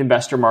paid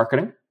investor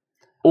marketing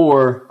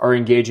or are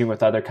engaging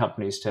with other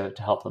companies to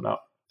help them out?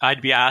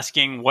 I'd be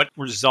asking, what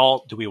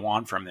result do we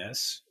want from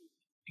this?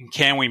 And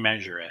can we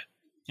measure it?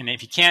 And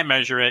if you can't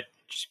measure it,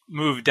 just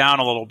move down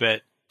a little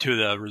bit to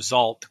the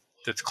result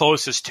that's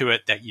closest to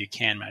it that you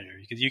can measure,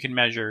 because you can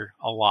measure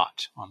a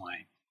lot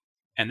online.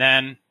 And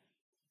then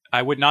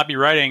I would not be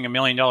writing $1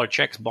 million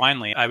checks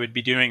blindly. I would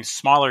be doing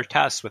smaller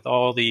tests with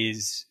all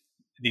these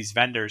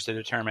vendors to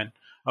determine,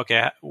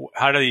 okay,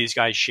 how do these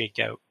guys shake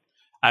out?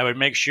 I would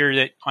make sure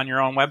that on your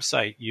own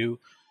website, you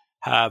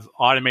have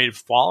automated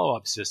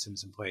follow-up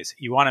systems in place.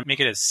 You want to make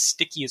it as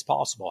sticky as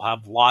possible.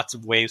 Have lots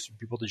of ways for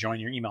people to join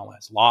your email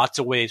list, lots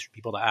of ways for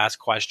people to ask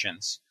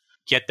questions.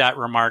 Get that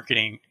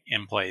remarketing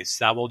in place.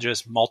 That will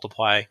just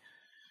multiply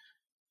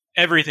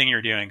everything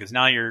you're doing, because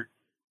now you're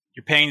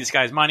paying these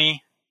guys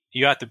money.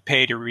 You have to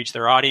pay to reach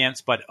their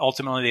audience, but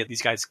ultimately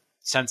these guys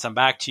send some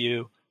back to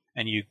you,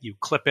 and you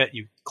clip it.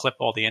 You clip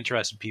all the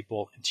interested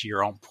people into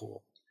your own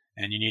pool,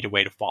 and you need a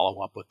way to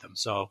follow up with them.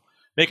 So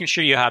making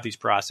sure you have these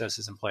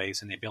processes in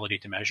place and the ability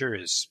to measure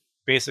is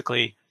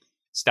basically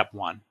step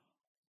one.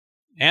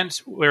 And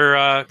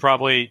we're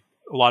probably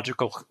a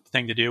logical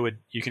thing to do.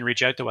 You can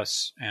reach out to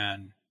us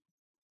and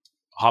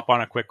hop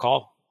on a quick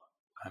call.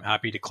 I'm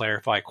happy to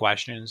clarify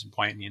questions and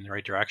point me in the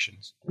right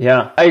directions.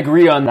 Yeah, I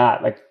agree on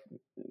that. Like,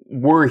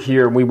 we're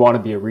here and we want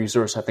to be a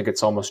resource. I think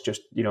it's almost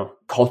just,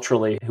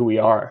 culturally who we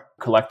are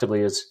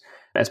collectively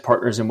as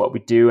partners in what we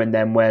do. And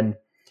then when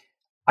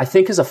I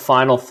think as a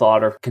final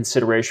thought or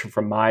consideration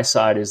from my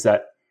side is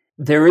that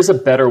there is a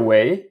better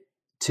way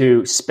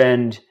to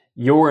spend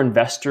your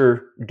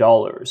investor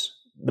dollars,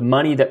 the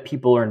money that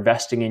people are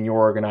investing in your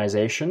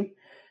organization.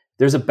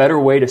 There's a better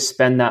way to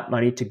spend that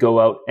money to go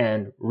out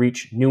and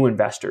reach new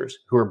investors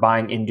who are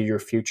buying into your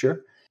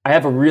future. I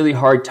have a really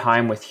hard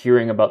time with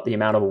hearing about the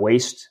amount of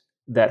waste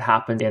that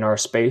happens in our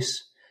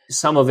space.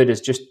 Some of it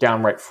is just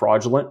downright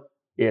fraudulent.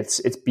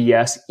 It's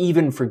BS.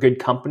 Even for good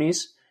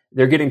companies,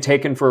 they're getting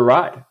taken for a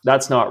ride.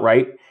 That's not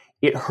right.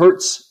 It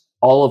hurts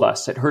all of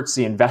us. It hurts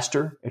the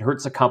investor, it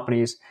hurts the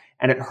companies,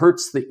 and it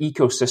hurts the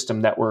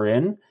ecosystem that we're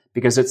in,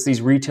 because it's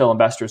these retail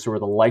investors who are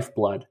the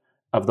lifeblood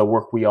of the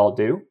work we all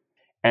do.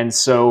 And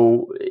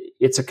so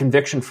it's a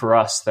conviction for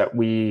us that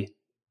we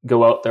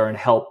go out there and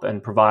help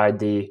and provide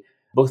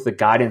both the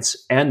guidance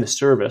and the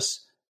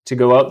service to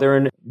go out there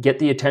and get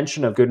the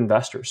attention of good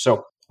investors.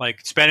 So,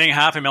 like spending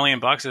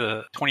 $500,000 at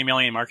a 20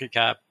 million market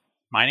cap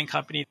mining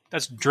company,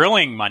 that's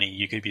drilling money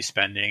you could be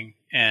spending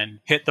and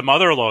hit the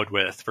mother lode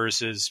with,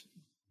 versus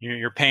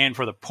you're paying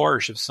for the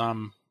Porsche of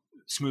some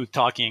smooth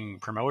talking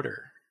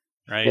promoter,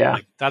 right? Yeah.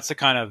 Like, that's the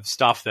kind of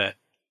stuff that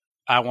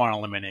I want to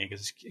eliminate,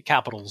 because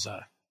capital's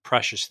a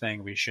precious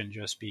thing. We shouldn't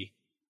just be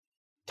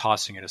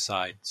tossing it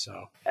aside.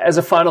 So as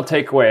a final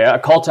takeaway, a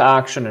call to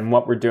action in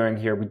what we're doing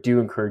here, we do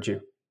encourage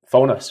you.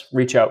 Phone us,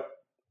 reach out,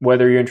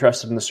 whether you're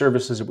interested in the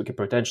services that we could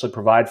potentially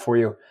provide for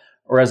you,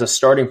 or as a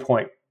starting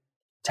point,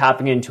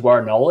 tapping into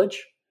our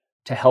knowledge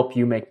to help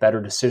you make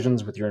better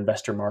decisions with your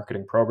investor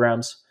marketing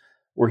programs.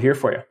 We're here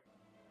for you.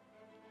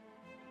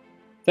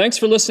 Thanks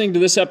for listening to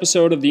this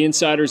episode of The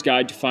Insider's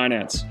Guide to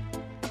Finance.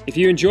 If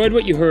you enjoyed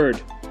what you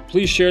heard,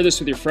 please share this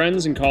with your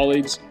friends and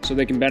colleagues so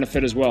they can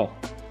benefit as well.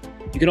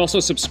 You can also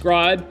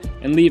subscribe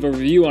and leave a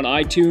review on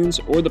iTunes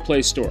or the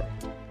Play Store.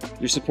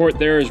 Your support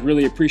there is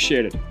really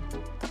appreciated.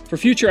 For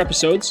future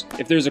episodes,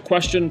 if there's a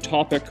question,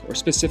 topic, or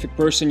specific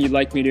person you'd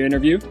like me to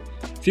interview,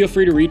 feel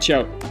free to reach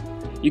out.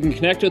 You can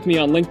connect with me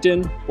on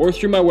LinkedIn or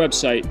through my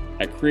website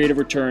at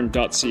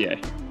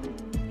creativereturn.ca.